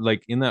see how,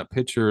 like, in that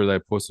picture that I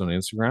posted on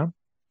Instagram,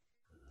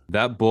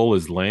 that bull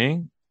is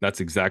laying. That's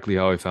exactly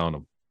how I found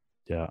him.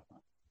 Yeah.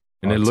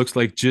 And it looks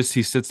like just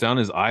he sits down,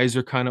 his eyes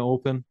are kind of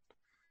open.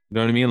 You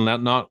know what I mean?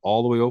 Not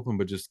all the way open,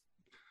 but just,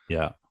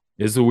 yeah.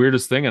 It's the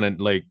weirdest thing. And it,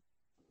 like,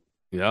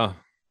 yeah.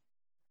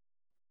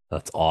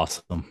 That's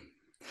awesome.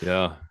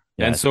 Yeah.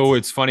 And so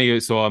it's funny.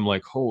 So I'm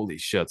like, holy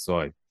shit. So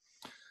I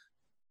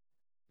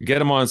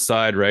get him on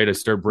side, right? I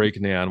start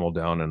breaking the animal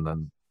down, and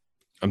then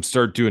I'm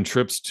start doing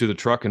trips to the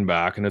truck and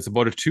back. And it's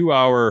about a 2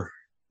 hour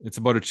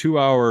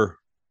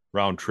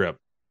round trip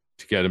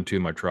to get him to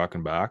my truck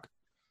and back.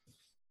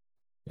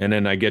 And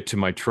then I get to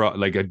my truck,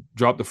 like I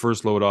drop the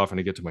first load off and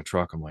I get to my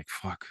truck. I'm like,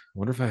 fuck, I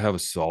wonder if I have a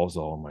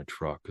Sawzall in my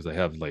truck, because I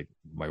have like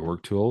my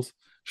work tools.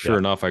 Sure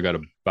enough, I got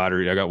a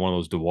battery. I got one of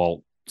those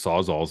DeWalt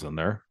Sawzalls in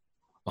there.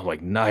 I'm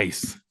like,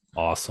 nice.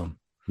 Awesome.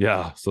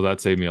 Yeah. So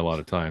that saved me a lot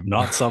of time.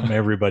 Not something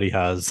everybody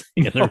has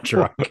in their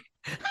truck.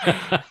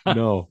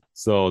 No.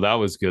 So that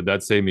was good.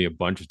 That saved me a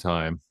bunch of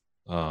time.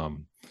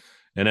 And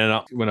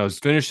then when I was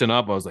finishing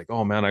up, I was like,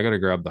 oh man, I got to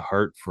grab the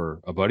heart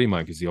for a buddy of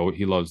mine, because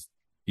he loves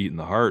eating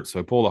the heart. So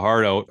I pull the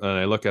heart out and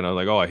I look at it, I'm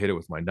like, oh, I hit it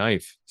with my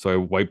knife. So I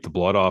wiped the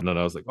blood off, and then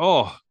I was like,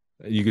 oh,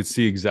 you could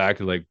see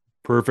exactly, like,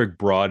 perfect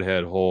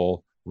broadhead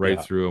hole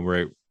right through him,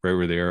 right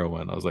where the arrow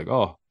went. I was like,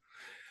 oh,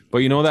 but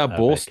you know, that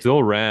bull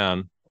still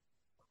ran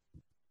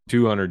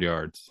 200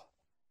 yards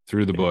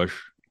through the bush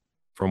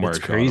from where it's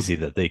crazy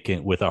that they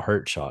can, with a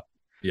heart shot,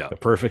 a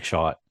perfect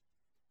shot.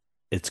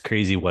 It's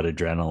crazy what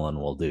adrenaline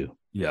will do.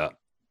 Yeah.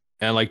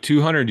 And like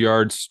 200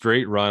 yards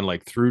straight run,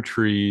 like through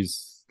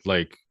trees,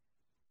 like,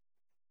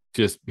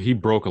 just, he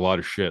broke a lot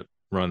of shit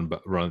run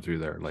through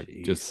there, like,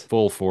 just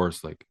full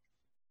force. Like,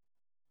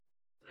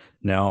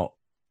 now,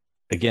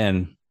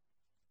 again,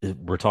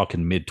 we're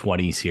talking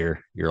mid-20s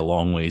here. You're a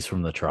long ways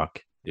from the truck.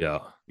 Yeah.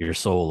 You're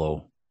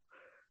solo.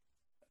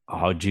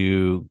 How'd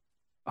you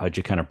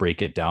kind of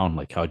break it down?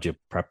 Like, how'd you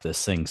prep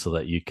this thing so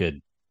that you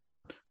could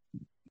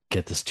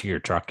get this to your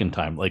truck in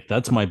time? Like,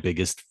 that's my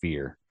biggest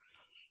fear,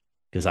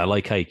 because I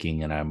like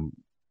hiking, and I'm,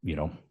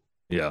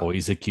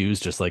 always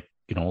accused, just like,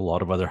 a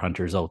lot of other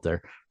hunters out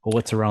there. Oh,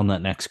 what's around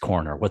that next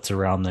corner? What's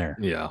around there?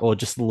 Yeah. Oh,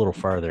 just a little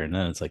farther. And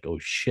then it's like, oh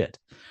shit,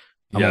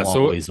 I'm a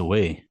long ways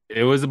away.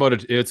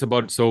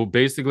 So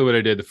basically what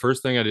I did, the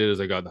first thing I did is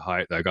I got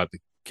the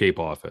cape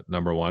off it,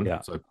 number one.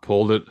 Yeah. So I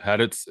pulled it,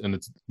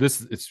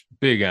 it's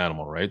big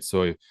animal, right?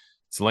 So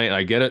it's laying,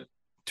 I get it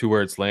to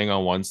where it's laying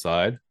on one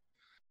side,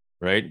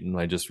 right? And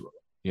I just,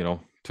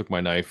 took my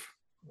knife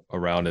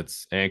around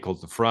its ankle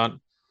to the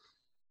front,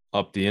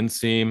 up the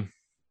inseam,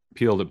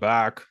 peeled it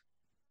back,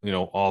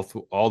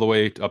 all the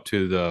way up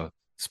to the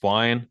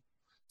spine.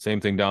 Same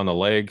thing down the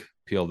leg,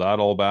 peeled that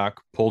all back,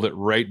 pulled it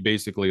right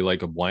basically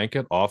like a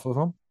blanket off of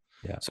him.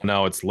 Yeah. So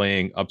now it's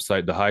laying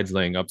upside, the hide's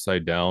laying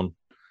upside down,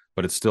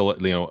 but it's still,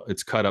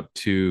 it's cut up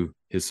to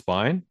his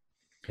spine.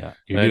 Yeah.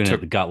 You're doing it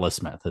the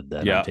gutless method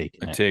then. Yeah. I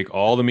take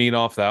all the meat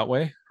off that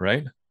way,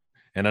 right?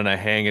 And then I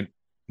hang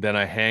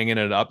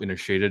it up in a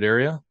shaded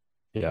area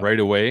right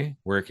away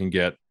where it can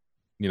get,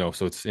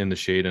 so it's in the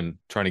shade, and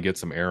trying to get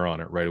some air on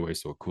it right away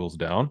so it cools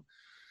down.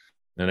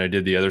 Then I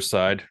did the other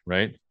side,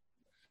 right?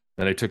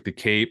 Then I took the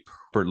cape,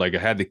 I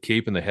had the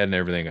cape and the head and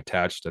everything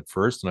attached at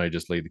first, and I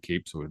just laid the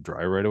cape so it would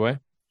dry right away.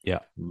 Yeah.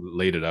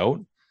 Laid it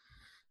out.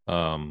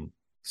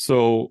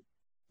 So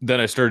then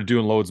I started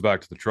doing loads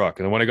back to the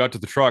truck. And when I got to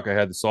the truck, I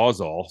had the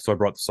Sawzall. So I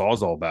brought the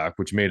Sawzall back,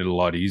 which made it a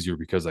lot easier,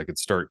 because I could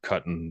start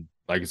cutting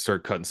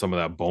some of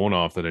that bone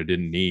off that I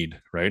didn't need,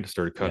 right? I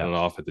started cutting it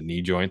off at the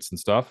knee joints and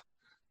stuff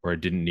where I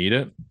didn't need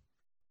it.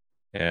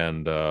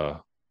 And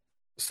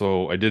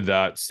so I did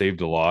that, saved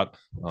a lot.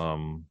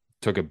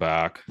 Took it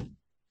back,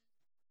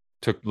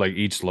 took like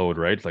each load,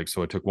 right? Like,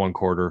 so I took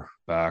 1/4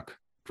 back,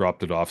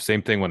 dropped it off.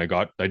 Same thing when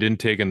I didn't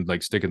take and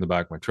like stick in the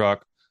back of my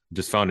truck,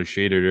 just found a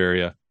shaded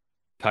area,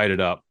 tied it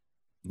up,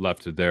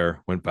 left it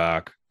there, went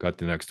back, got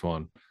the next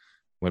one,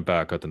 went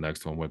back, got the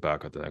next one, went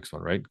back, got the next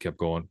one, right? Kept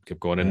going.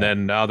 And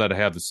then now that I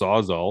have the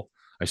Sawzall,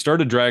 I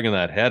started dragging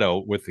that head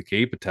out with the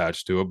cape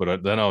attached to it.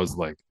 But then I was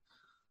like,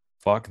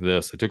 fuck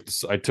this.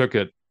 I took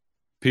it,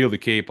 peeled the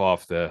cape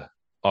off the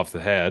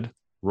head,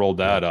 rolled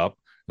that up,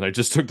 and I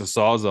just took the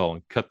Sawzall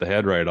and cut the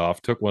head right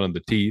off, took one of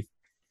the teeth,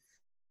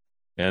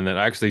 and then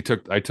I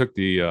took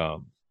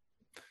the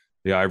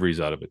ivories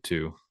out of it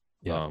too.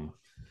 Yeah.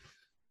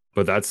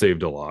 But that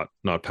saved a lot,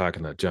 not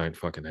packing that giant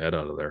fucking head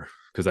out of there,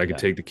 because I could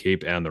take the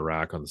cape and the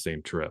rack on the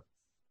same trip.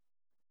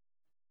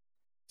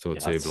 So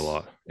it saved a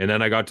lot. And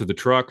then I got to the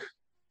truck.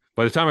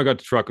 By the time I got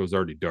to the truck, it was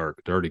already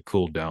dark. It already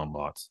cooled down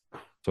lots.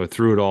 So I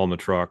threw it all in the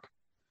truck,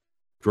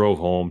 drove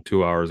home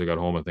 2 hours. I got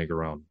home, I think,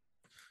 around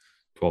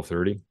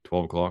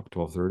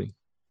 12:30.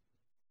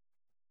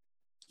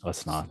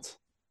 That's nuts.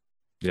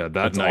 Yeah, that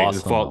That's night,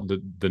 awesome,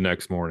 the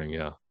next morning.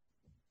 Yeah.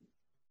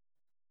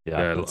 Yeah,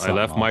 Yeah, that's I something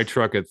left my else.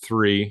 truck at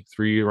around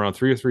 3 or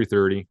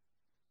 3:30.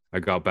 I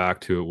got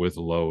back to it with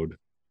a load,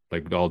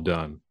 like all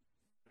done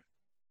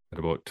at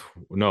about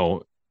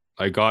no,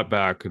 I got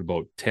back at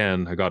about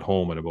 10. I got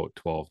home at about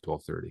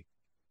 12:30.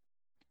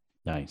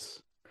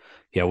 Nice.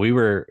 Yeah, we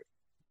were.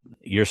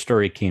 Your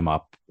story came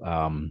up.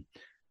 I'm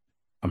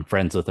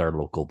friends with our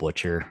local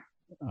butcher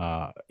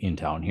in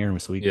town here,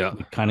 so Yeah.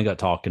 we kind of got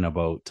talking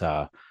about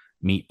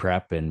meat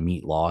prep and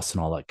meat loss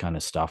and all that kind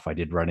of stuff. I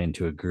did run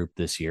into a group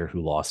this year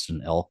who lost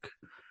an elk.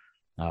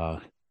 Uh,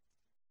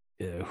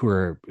 who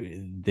are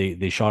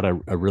they shot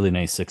a really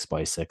nice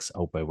 6x6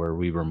 out by where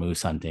we were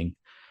moose hunting.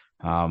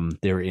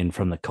 They were in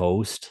from the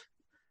coast.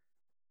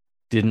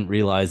 Didn't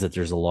realize that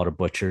there's a lot of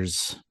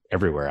butchers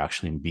everywhere,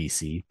 actually in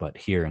BC, but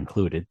here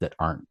included, that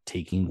aren't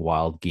taking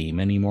wild game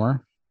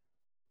anymore.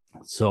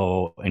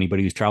 So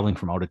anybody who's traveling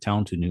from out of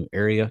town to a new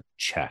area,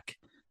 check.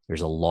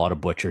 There's a lot of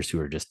butchers who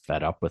are just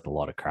fed up with a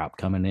lot of crap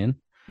coming in.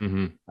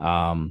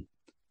 Mm-hmm.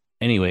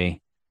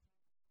 Anyway,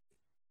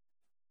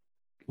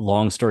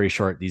 long story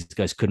short, these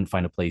guys couldn't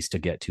find a place to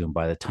get to. And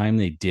by the time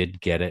they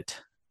did get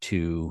it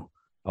to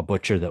a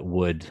butcher that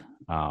would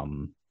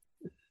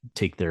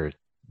take their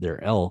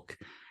elk,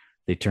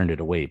 they turned it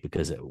away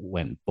because it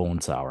went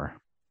bone sour.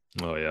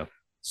 Oh yeah.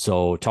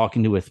 So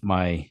talking with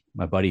my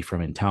buddy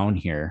from in town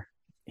here,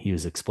 he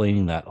was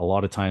explaining that a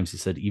lot of times, he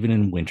said, even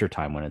in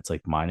wintertime when it's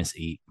like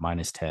 -8,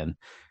 -10,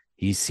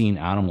 he's seen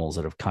animals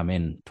that have come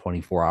in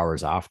 24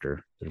 hours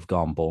after that have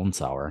gone bone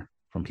sour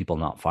from people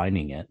not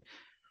finding it.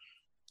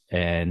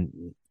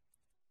 And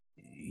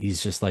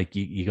he's just like,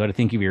 you got to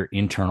think of your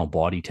internal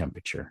body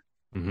temperature.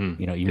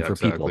 Mm-hmm. Even Yeah, for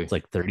people, exactly. it's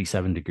like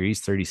 37 degrees,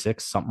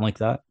 36, something like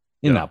that,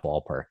 in Yeah. that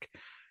ballpark.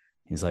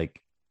 He's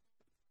like,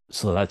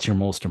 so that's your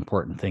most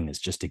important thing, is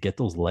just to get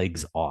those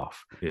legs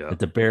off. Yeah. That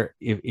the bear,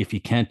 if you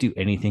can't do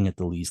anything at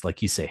the least,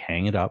 like you say,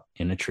 hang it up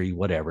in a tree,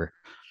 whatever,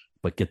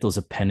 but get those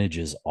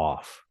appendages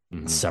off,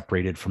 Mm-hmm.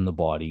 separated from the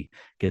body,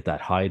 get that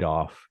hide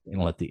off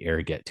and let the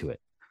air get to it.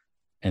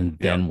 And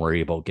then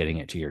worry about getting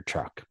it to your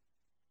truck.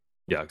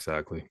 Yeah,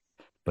 exactly.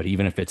 But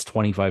even if it's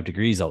 25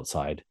 degrees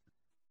outside,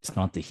 it's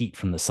not the heat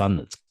from the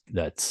sun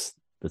that's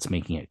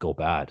making it go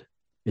bad.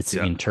 It's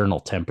the internal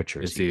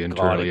temperatures. It's the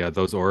internal. Yeah,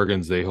 those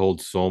organs, they hold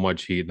so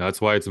much heat. And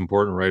that's why it's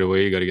important right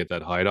away. You got to get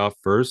that hide off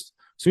first.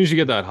 As soon as you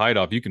get that hide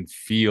off, you can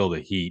feel the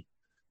heat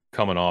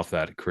coming off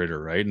that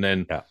critter, right? And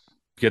then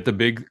get the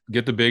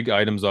big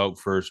items out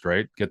first,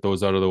 right? Get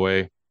those out of the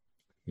way.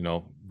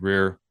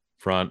 Rear,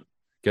 front,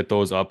 get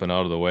those up and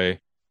out of the way.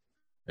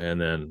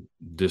 And then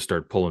just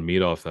start pulling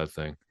meat off that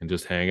thing and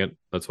just hang it.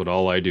 That's what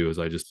all I do is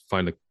I just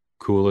find the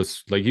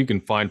coolest, like you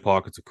can find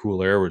pockets of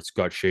cool air where it's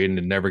got shade and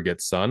it never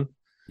gets sun.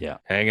 Yeah.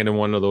 Hang it in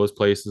one of those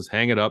places.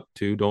 Hang it up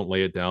too. Don't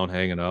lay it down.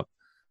 Hang it up.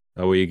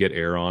 That way you get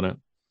air on it.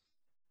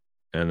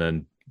 And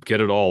then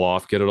get it all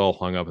off, get it all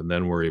hung up, and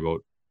then worry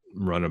about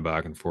running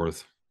back and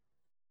forth.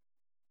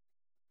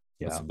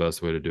 Yeah. That's the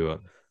best way to do it.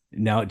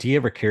 Now, do you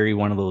ever carry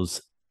one of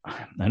those?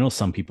 I know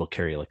some people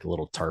carry like a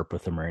little tarp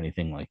with them or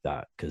anything like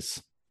that.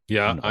 Because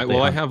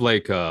I have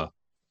like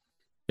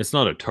it's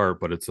not a tarp,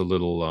 but it's a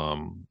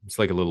little it's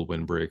like a little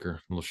windbreaker,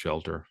 a little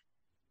shelter.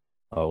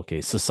 Oh,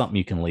 okay. So something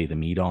you can lay the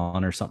meat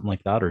on or something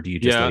like that, or do you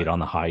just lay it on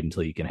the hide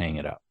until you can hang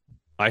it up?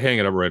 I hang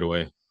it up right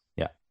away.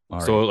 Yeah.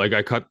 So like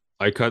I cut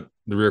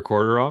the rear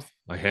quarter off.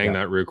 I hang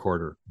that rear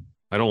quarter.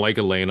 I don't like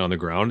it laying on the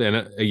ground,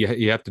 and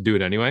you have to do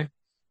it anyway.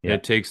 Yeah.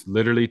 And it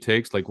literally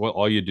takes like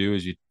all you do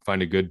is you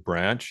find a good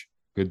branch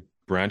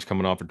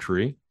coming off a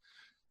tree,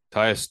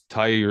 tie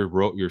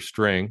your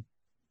string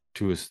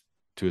to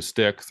a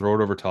stick, throw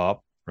it over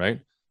top,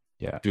 right?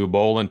 Yeah. Do a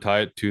bowl and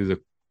tie it to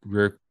the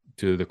rear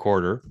to the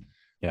quarter.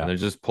 Yeah. And then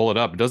just pull it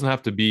up. It doesn't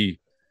have to be,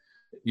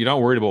 you're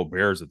not worried about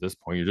bears at this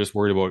point. You're just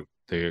worried about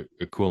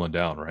it cooling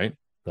down, right?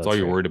 That's all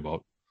you're worried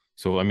about.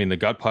 So, I mean, the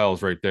gut pile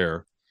is right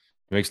there.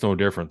 It makes no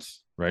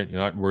difference, right? You're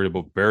not worried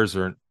about bears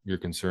aren't your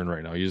concern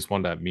right now. You just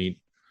want that meat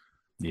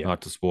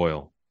not to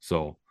spoil.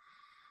 So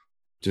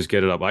just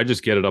get it up. I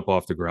just get it up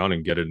off the ground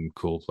and get it in a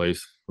cool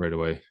place right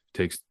away. It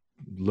takes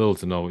little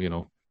to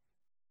no,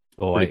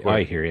 Oh,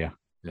 I hear you.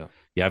 Yeah.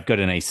 Yeah. I've got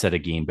a nice set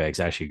of game bags.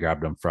 I actually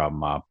grabbed them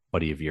from a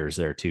buddy of yours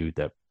there too,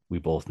 that we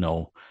both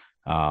know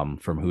from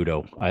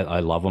Hutto. I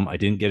love them. I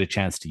didn't get a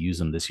chance to use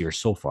them this year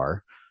so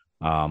far.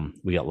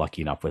 We got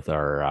lucky enough with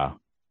our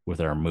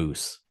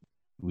moose.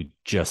 We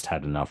just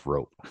had enough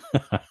rope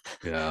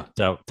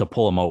to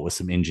pull them out with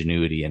some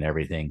ingenuity and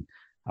everything.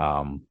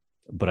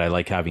 But I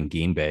like having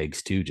game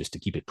bags too, just to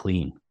keep it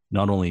clean.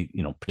 Not only,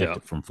 protect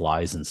it from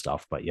flies and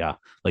stuff, but yeah,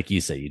 like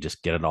you say, you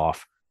just get it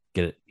off,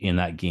 get it in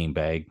that game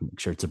bag, make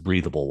sure it's a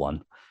breathable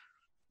one.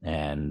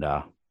 And,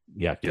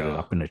 get it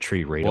up in a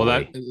tree right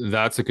away. Well,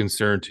 that's a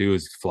concern too,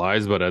 is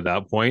flies. But at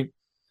that point,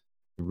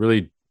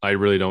 I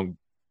really don't.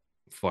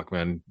 Fuck,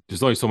 man.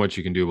 There's only so much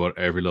you can do about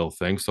every little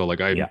thing. So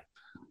like I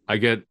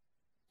get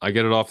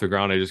it off the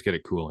ground. I just get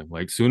it cooling.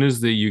 Like soon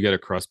as you get a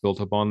crust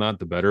built up on that,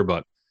 the better.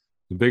 But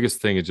the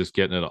biggest thing is just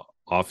getting it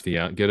off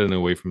getting it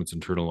away from its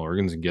internal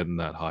organs and getting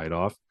that hide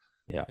off.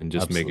 Yeah, and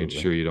just making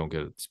sure you don't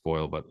get it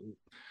spoiled. But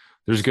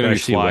There's going to be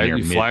Especially when flies.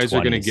 you're Flies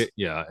are going to mid-20s. get,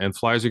 yeah, and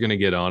flies are going to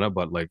get on it.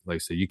 But like I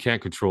said, you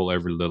can't control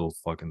every little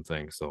fucking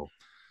thing. So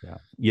Yeah,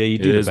 you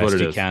it do the is what best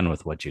it you is. can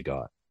with what you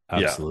got.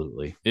 Yeah.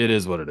 Absolutely. It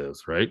is what it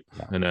is, right?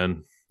 Yeah. And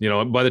then,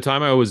 by the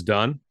time I was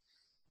done,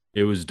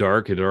 it was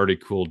dark. It had already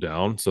cooled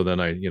down. So then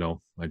I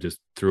just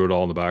threw it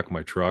all in the back of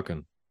my truck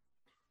and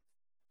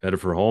headed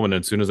for home. And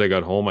then as soon as I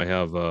got home, I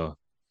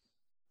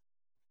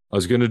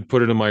was going to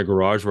put it in my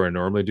garage where I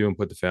normally do and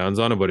put the fans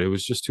on it, but it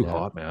was just too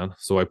hot, man.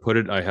 So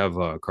I have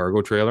a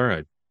cargo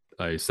trailer.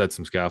 I set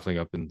some scaffolding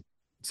up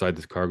inside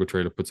this cargo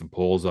trailer, put some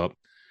poles up,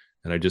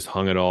 and I just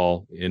hung it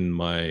all in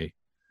my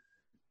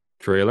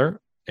trailer.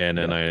 And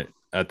then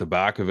at the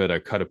back of it, I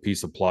cut a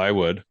piece of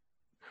plywood.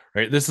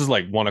 Right. This is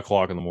like 1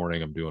 o'clock in the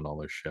morning. I'm doing all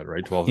this shit,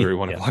 right? 12:30,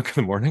 1 o'clock in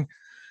the morning.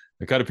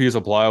 I cut a piece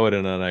of plywood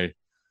and then I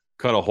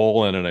cut a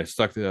hole in and I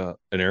stuck an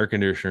air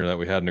conditioner that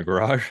we had in the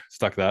garage,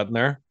 stuck that in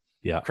there.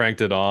 Yeah.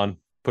 Cranked it on,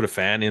 put a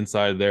fan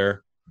inside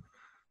there.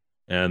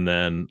 And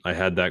then I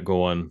had that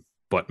going.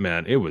 But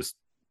man, it was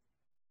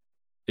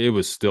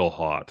still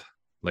hot.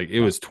 Like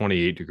it was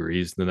 28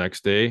 degrees the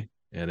next day.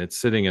 And it's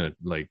sitting in it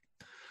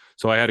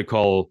so I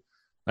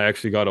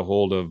actually got a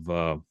hold of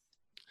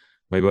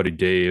my buddy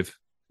Dave,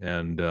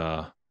 and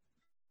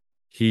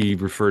he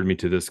referred me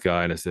to this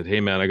guy, and I said, "Hey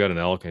man, I got an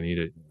elk. I need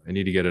to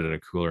get it in a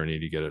cooler. I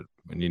need to get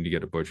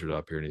it butchered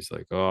up here." And he's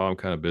like, "Oh, I'm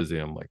kind of busy."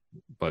 I'm like,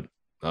 "But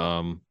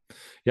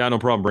yeah, no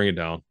problem. Bring it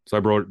down." So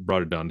I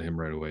brought it down to him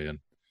right away, and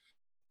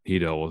he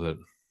dealt with it.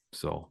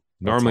 So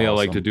normally I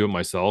like to do it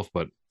myself,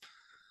 but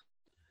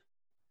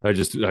I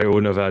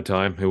wouldn't have had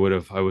time.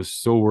 I was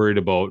so worried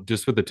about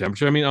just with the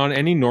temperature. I mean, on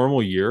any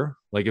normal year,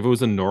 like if it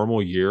was a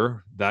normal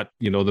year, that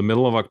the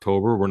middle of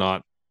October, we're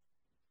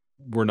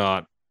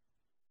not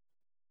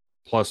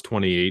plus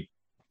 28,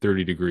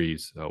 30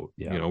 degrees out.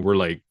 Yeah. We're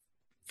like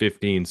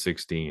 15,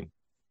 16,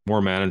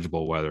 more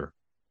manageable weather.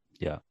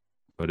 Yeah.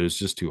 But it's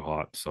just too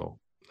hot. So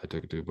I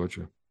took it to a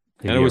butcher.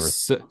 Have and it was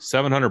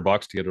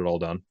 $700 to get it all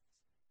done,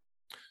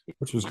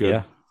 which was good.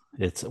 Yeah.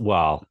 It's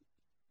 $700,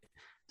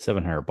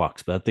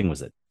 but that thing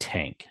was a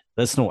tank.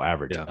 That's no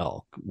average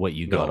elk. What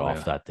you got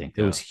off that thing.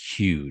 It was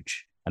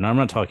huge. And I'm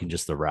not talking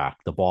just the rack.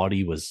 The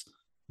body was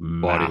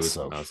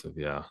massive.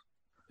 Yeah.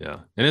 Yeah.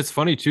 And it's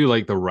funny too,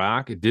 like the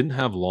rack, it didn't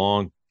have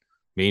long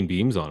main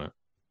beams on it.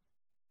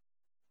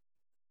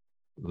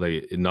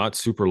 Like not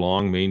super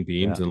long main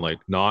beams and like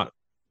not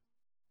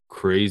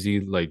crazy,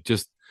 but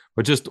just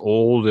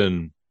old,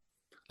 and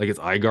like its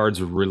eye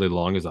guards are really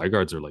long. His eye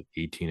guards are like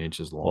 18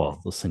 inches long.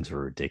 Oh, those things are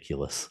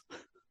ridiculous.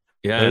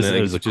 Yeah.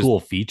 It was a cool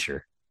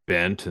feature.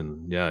 Bent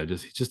and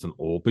just an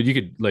old, but you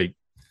could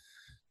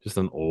just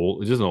an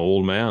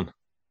old man.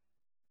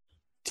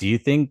 Do you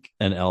think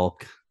an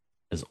elk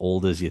as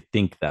old as you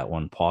think that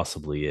one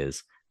possibly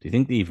is, do you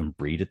think they even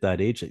breed at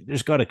that age? Like,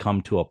 there's got to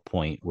come to a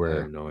point where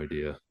I have no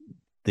idea.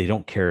 They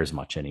don't care as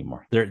much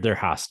anymore. There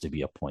has to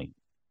be a point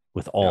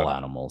with all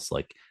animals.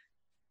 Like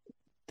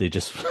they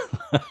just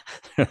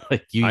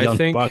like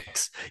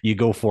bucks, you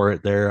go for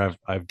it there.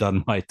 I've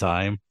done my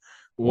time.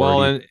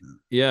 Well,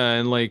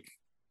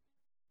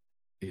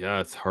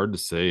 it's hard to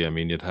say. I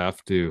mean, you'd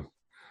have to,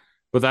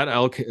 but that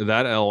elk,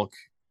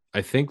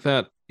 I think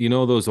that,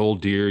 those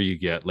old deer you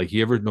get, like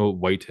you ever know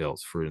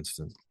whitetails, for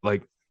instance,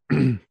 like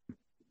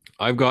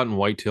I've gotten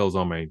whitetails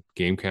on my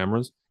game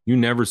cameras. You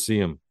never see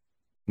them.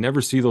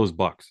 Never see those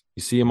bucks.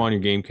 You see them on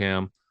your game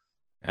cam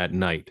at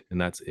night, and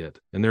that's it.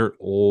 And they're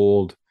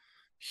old,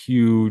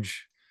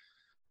 huge,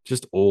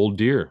 just old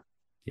deer.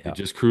 Yeah. They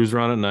just cruise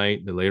around at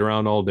night. They lay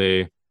around all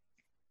day.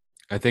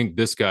 I think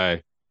this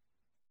guy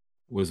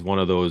was one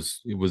of those.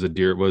 It was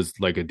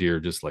like a deer,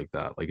 just like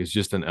that. Like it's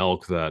just an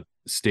elk that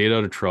stayed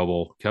out of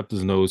trouble, kept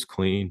his nose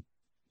clean.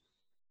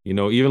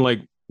 Even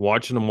like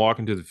watching him walk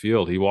into the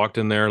field, he walked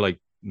in there like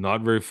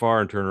not very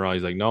far and turned around.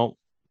 He's like, "No,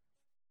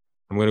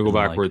 I'm going to go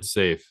back where it's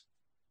safe."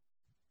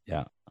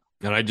 Yeah.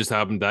 And I just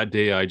happened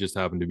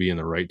to be in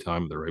the right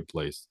time at the right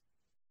place.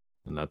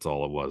 And that's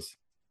all it was.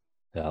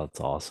 Yeah, that's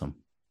awesome.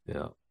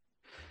 Yeah.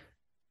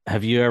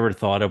 Have you ever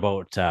thought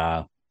about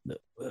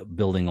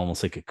building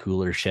almost like a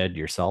cooler shed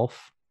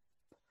yourself?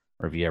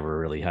 Or have you ever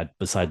really had,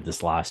 beside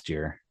this last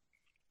year?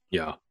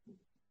 Yeah.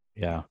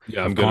 Yeah.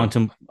 Yeah.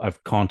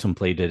 I've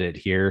contemplated it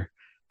here.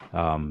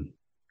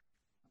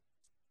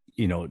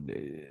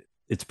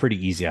 It's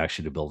pretty easy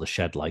actually to build a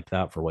shed like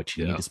that for what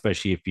you need,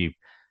 especially if you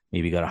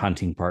maybe got a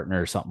hunting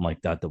partner or something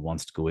like that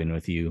wants to go in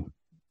with you,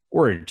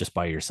 or just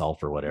by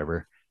yourself or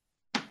whatever.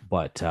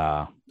 But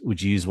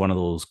would you use one of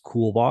those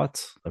cool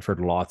bots? I've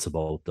heard lots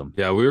about them.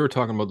 Yeah, we were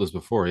talking about this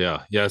before.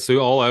 Yeah. Yeah. So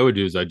all I would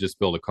do is I just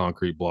build a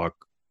concrete block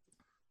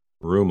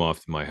room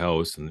off my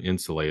house and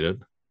insulate it.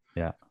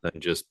 Yeah.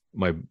 Then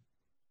I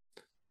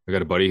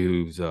got a buddy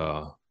who's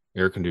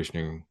air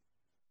conditioning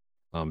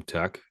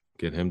tech.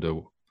 Get him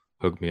to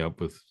hook me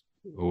up with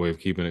a way of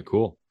keeping it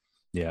cool.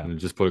 Yeah. And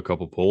just put a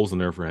couple poles in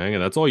there for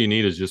hanging. That's all you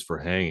need is just for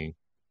hanging.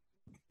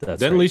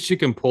 Then at least you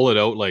can pull it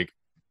out. Like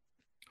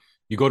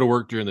you go to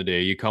work during the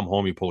day, you come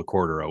home, you pull a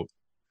quarter out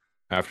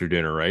after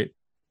dinner, right?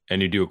 And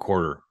you do a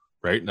quarter,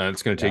 right? Now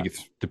it's going to take you,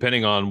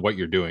 depending on what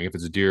you're doing. If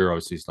it's a deer,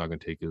 obviously it's not going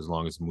to take you as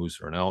long as a moose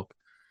or an elk.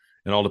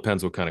 It all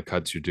depends what kind of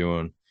cuts you're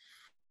doing.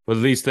 But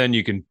at least then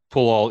you can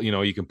pull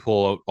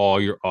out all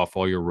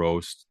your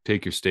roast,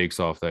 take your steaks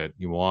off that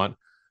you want,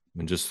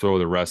 and just throw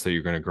the rest that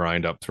you're going to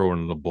grind up, throw it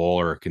in a bowl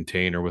or a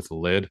container with a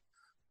lid,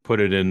 put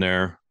it in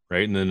there,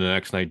 right? And then the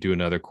next night do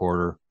another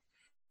quarter,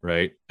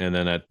 right? And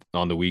then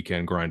on the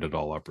weekend grind it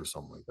all up or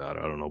something like that.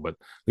 I don't know, but at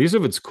least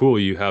if it's cool,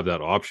 you have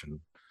that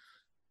option.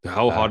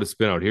 How hot it's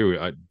been out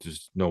here, I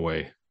just no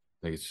way.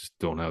 Like, it's just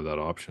don't have that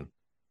option.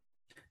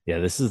 Yeah,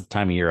 this is the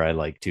time of year I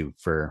like to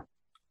for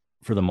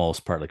the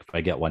most part. Like if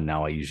I get one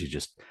now, I usually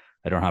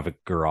I don't have a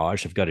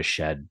garage. I've got a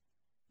shed,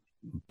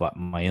 but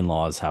my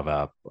in-laws have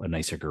a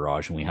nicer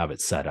garage and we have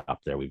it set up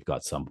there. We've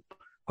got some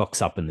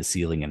hooks up in the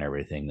ceiling and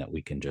everything that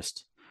we can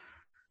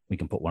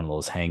put one of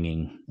those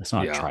hanging. It's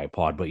not a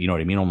tripod, but you know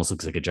what I mean? Almost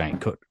looks like a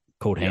giant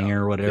coat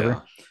hanger or whatever.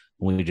 Yeah.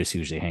 We just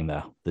usually hang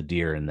the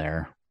deer in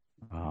there.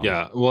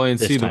 Well, and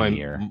see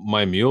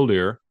my mule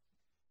deer,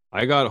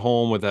 I got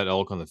home with that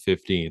elk on the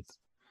 15th.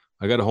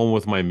 I got home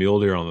with my mule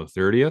deer on the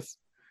 30th,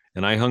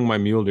 and I hung my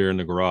mule deer in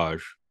the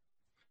garage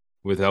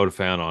without a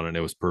fan on, and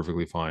it was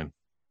perfectly fine.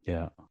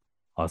 Yeah,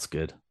 that's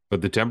good.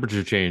 But the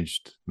temperature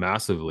changed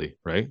massively,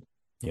 right?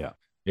 Yeah.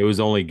 It was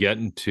only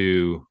getting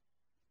to,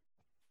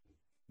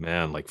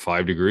 like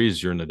 5 degrees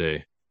during the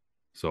day.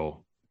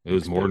 So it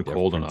was more than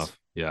cold enough.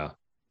 Yeah.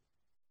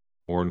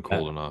 More than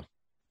cold enough.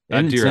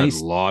 That deer had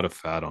a lot of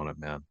fat on it,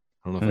 man.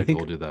 I don't know if I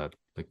told you that.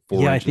 Like 4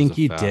 inches. Yeah, I think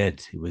you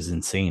did. It was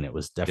insane. It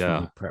was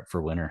definitely prep for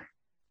winter.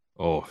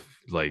 Oh,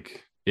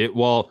 like it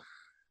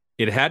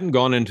hadn't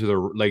gone into the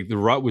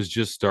rut was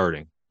just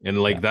starting. And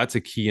that's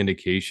a key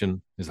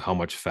indication is how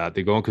much fat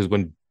they go in. Because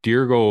when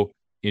deer go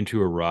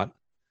into a rut,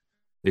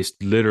 they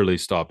literally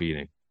stop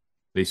eating.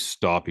 They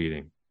stop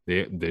eating.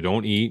 They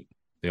don't eat.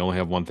 They only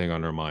have one thing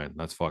on their mind.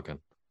 That's fucking.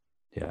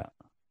 Yeah.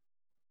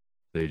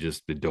 They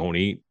don't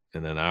eat.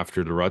 And then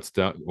after the rut's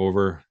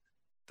over,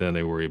 then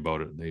they worry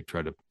about it. They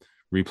try to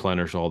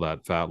replenish all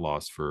that fat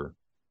loss for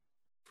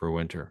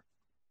winter.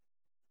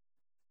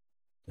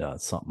 Yeah,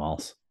 it's something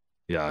else.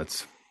 Yeah,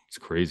 it's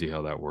crazy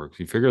how that works.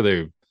 You figure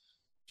they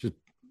just,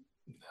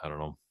 I don't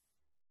know.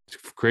 It's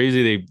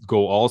crazy. They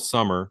go all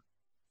summer,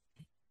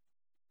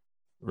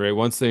 right?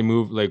 Once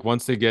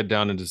they get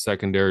down into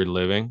secondary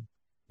living,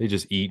 they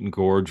just eat and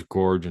gorge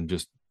and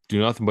just do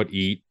nothing but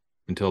eat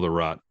until the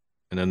rut.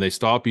 And then they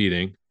stop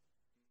eating.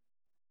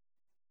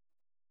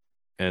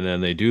 And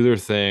then they do their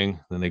thing.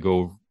 Then they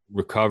go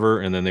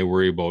recover. And then they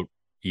worry about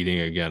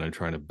eating again and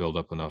trying to build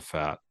up enough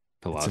fat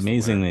to last. It's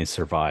amazing they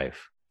survive.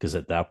 Because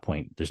at that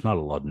point, there's not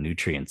a lot of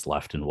nutrients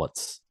left in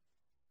what's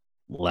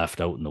left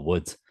out in the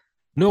woods.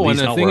 No, and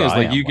the thing is,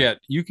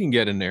 you can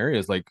get in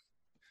areas like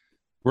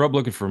we're up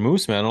looking for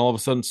moose, man, and all of a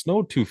sudden it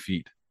snowed 2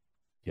 feet.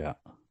 Yeah,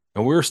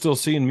 and we're still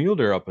seeing mule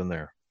deer up in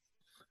there.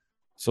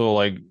 So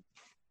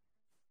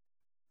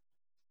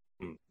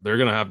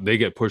they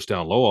get pushed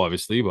down low,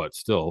 obviously, but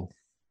still,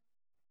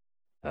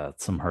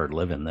 it's some hard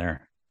living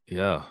there.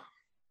 Yeah,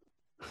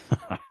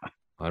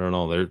 I don't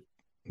know.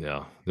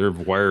 They're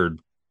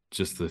wired.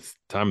 Just the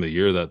time of the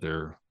year that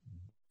they're,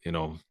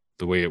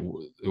 the way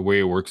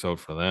it works out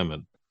for them,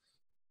 and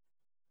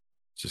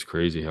it's just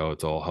crazy how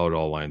it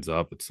all lines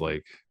up. It's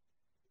like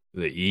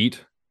they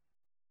eat,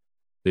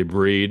 they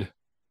breed,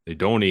 they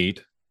don't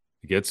eat,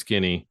 they get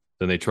skinny,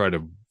 then they try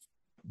to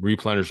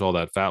replenish all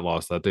that fat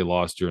loss that they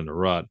lost during the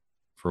rut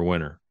for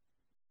winter.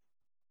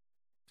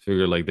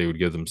 Figured like they would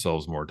give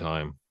themselves more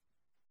time.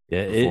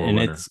 Yeah,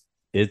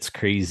 it's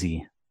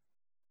crazy.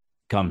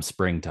 Come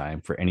springtime,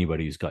 for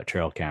anybody who's got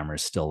trail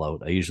cameras still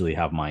out, I usually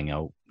have mine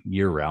out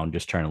year round,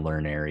 just trying to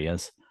learn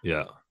areas.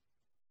 Yeah.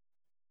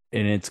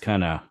 And it's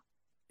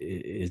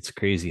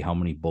crazy how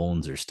many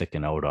bones are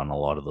sticking out on a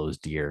lot of those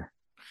deer,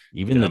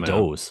 even the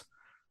does.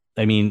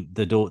 I mean,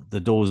 the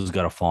does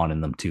got a fawn in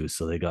them too.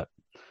 So they got,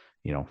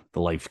 the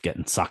life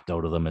getting sucked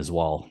out of them as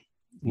well.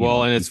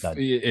 And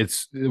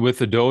it's with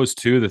the does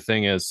too. The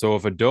thing is, so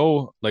if a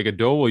doe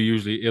will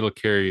usually, it'll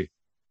carry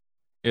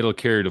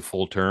to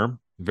full term.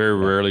 Very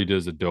rarely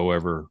does a doe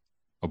ever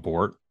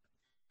abort.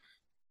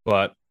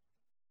 But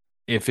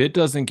if it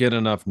doesn't get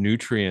enough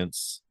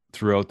nutrients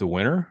throughout the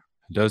winter,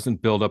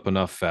 doesn't build up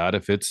enough fat,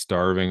 if it's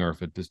starving or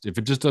if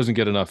it just doesn't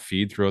get enough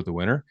feed throughout the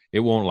winter, it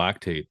won't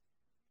lactate.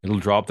 It'll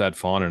drop that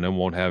fawn and it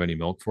won't have any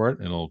milk for it,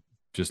 and it'll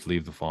just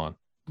leave the fawn.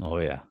 Oh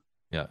yeah.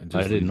 Yeah.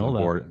 I didn't know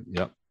that.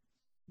 Yep.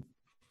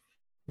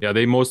 Yeah,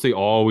 they mostly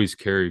always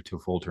carry to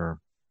full term.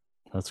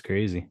 That's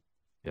crazy.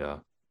 Yeah.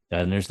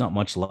 And there's not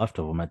much left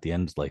of them at the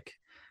end. Like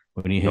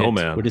when you hit,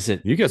 man. What is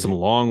it? You get some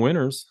long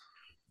winters.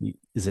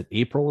 Is it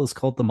April is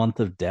called the month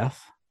of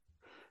death?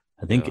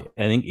 I think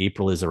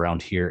April is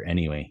around here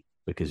anyway,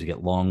 because you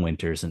get long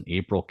winters and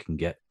April can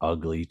get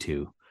ugly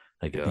too.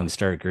 Like things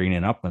start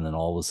greening up and then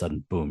all of a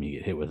sudden, boom, you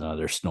get hit with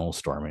another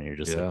snowstorm and you're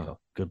just like, oh,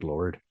 good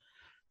Lord.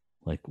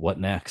 Like what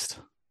next?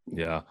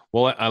 Yeah.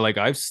 Well,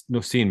 I've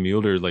seen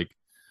mule deer, like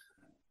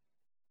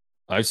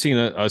I've seen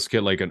us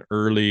get like an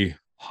early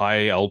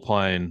high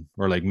alpine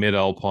or like mid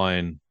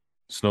alpine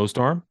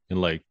snowstorm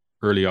in like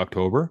early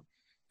October.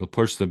 It'll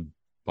push the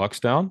bucks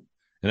down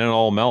and then it'll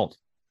all melt.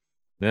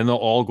 Then they'll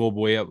all go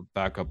way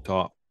back up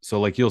top. So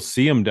like you'll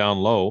see them down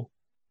low,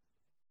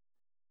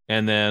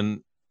 and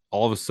then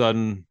all of a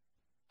sudden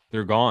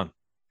they're gone.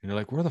 And you're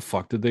like, where the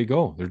fuck did they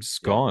go? They're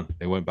just gone.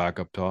 They went back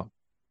up top.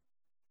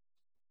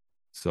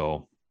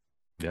 So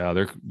yeah,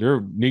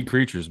 they're neat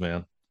creatures,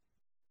 man.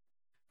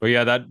 But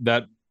yeah,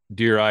 that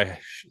deer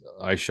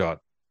I shot,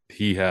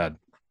 he had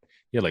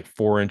like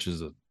 4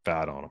 inches of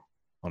fat on him,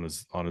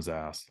 on his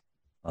ass.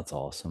 That's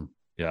awesome.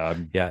 Yeah.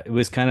 Yeah. It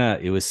was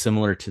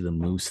similar to the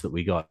moose that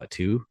we got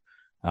too.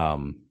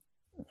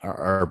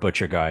 Our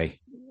butcher guy,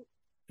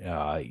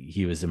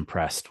 he was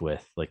impressed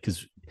with, like,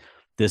 because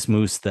this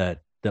moose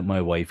that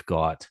my wife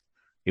got,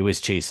 it was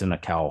chasing a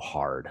cow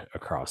hard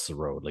across the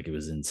road. Like, it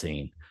was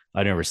insane.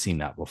 I'd never seen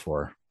that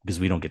before because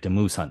we don't get to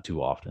moose hunt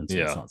too often. So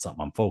it's not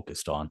something I'm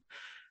focused on.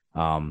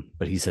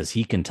 But he says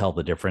he can tell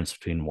the difference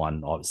between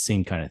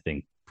same kind of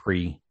thing,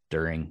 pre,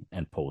 during,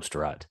 and post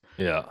rut.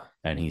 Yeah.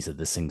 And he said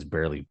this thing's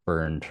barely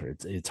burned.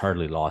 It's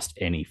hardly lost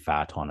any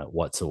fat on it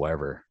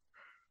whatsoever.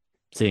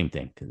 Same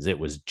thing, because it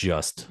was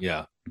just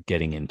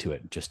getting into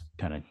it, just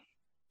kind of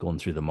going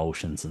through the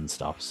motions and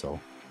stuff.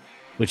 So,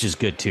 which is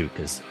good too,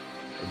 because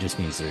it just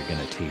means they're going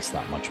to taste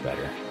that much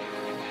better.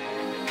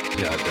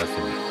 Yeah,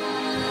 definitely.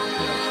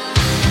 Yeah.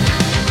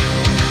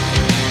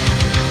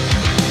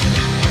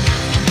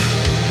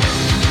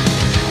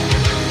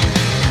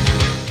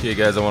 Okay,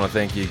 guys, I want to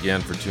thank you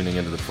again for tuning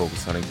into the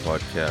Focus Hunting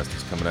Podcast.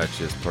 It's coming at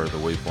you as part of the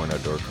Waypoint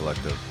Outdoor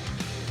Collective.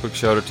 Quick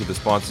shout out to the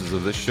sponsors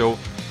of this show: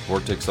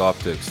 Vortex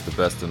Optics, the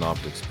best in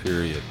optics,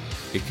 period.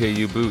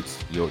 AKU Boots,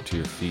 you owe it to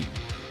your feet.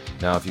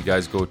 Now, if you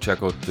guys go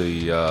check out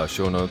the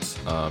show notes,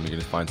 you're going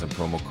to find some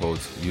promo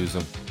codes. Use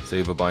them,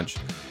 save a bunch.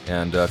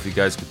 And if you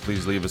guys could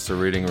please leave us a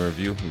rating and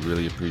review, we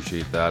really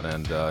appreciate that.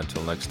 And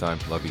until next time,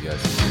 love you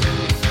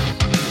guys.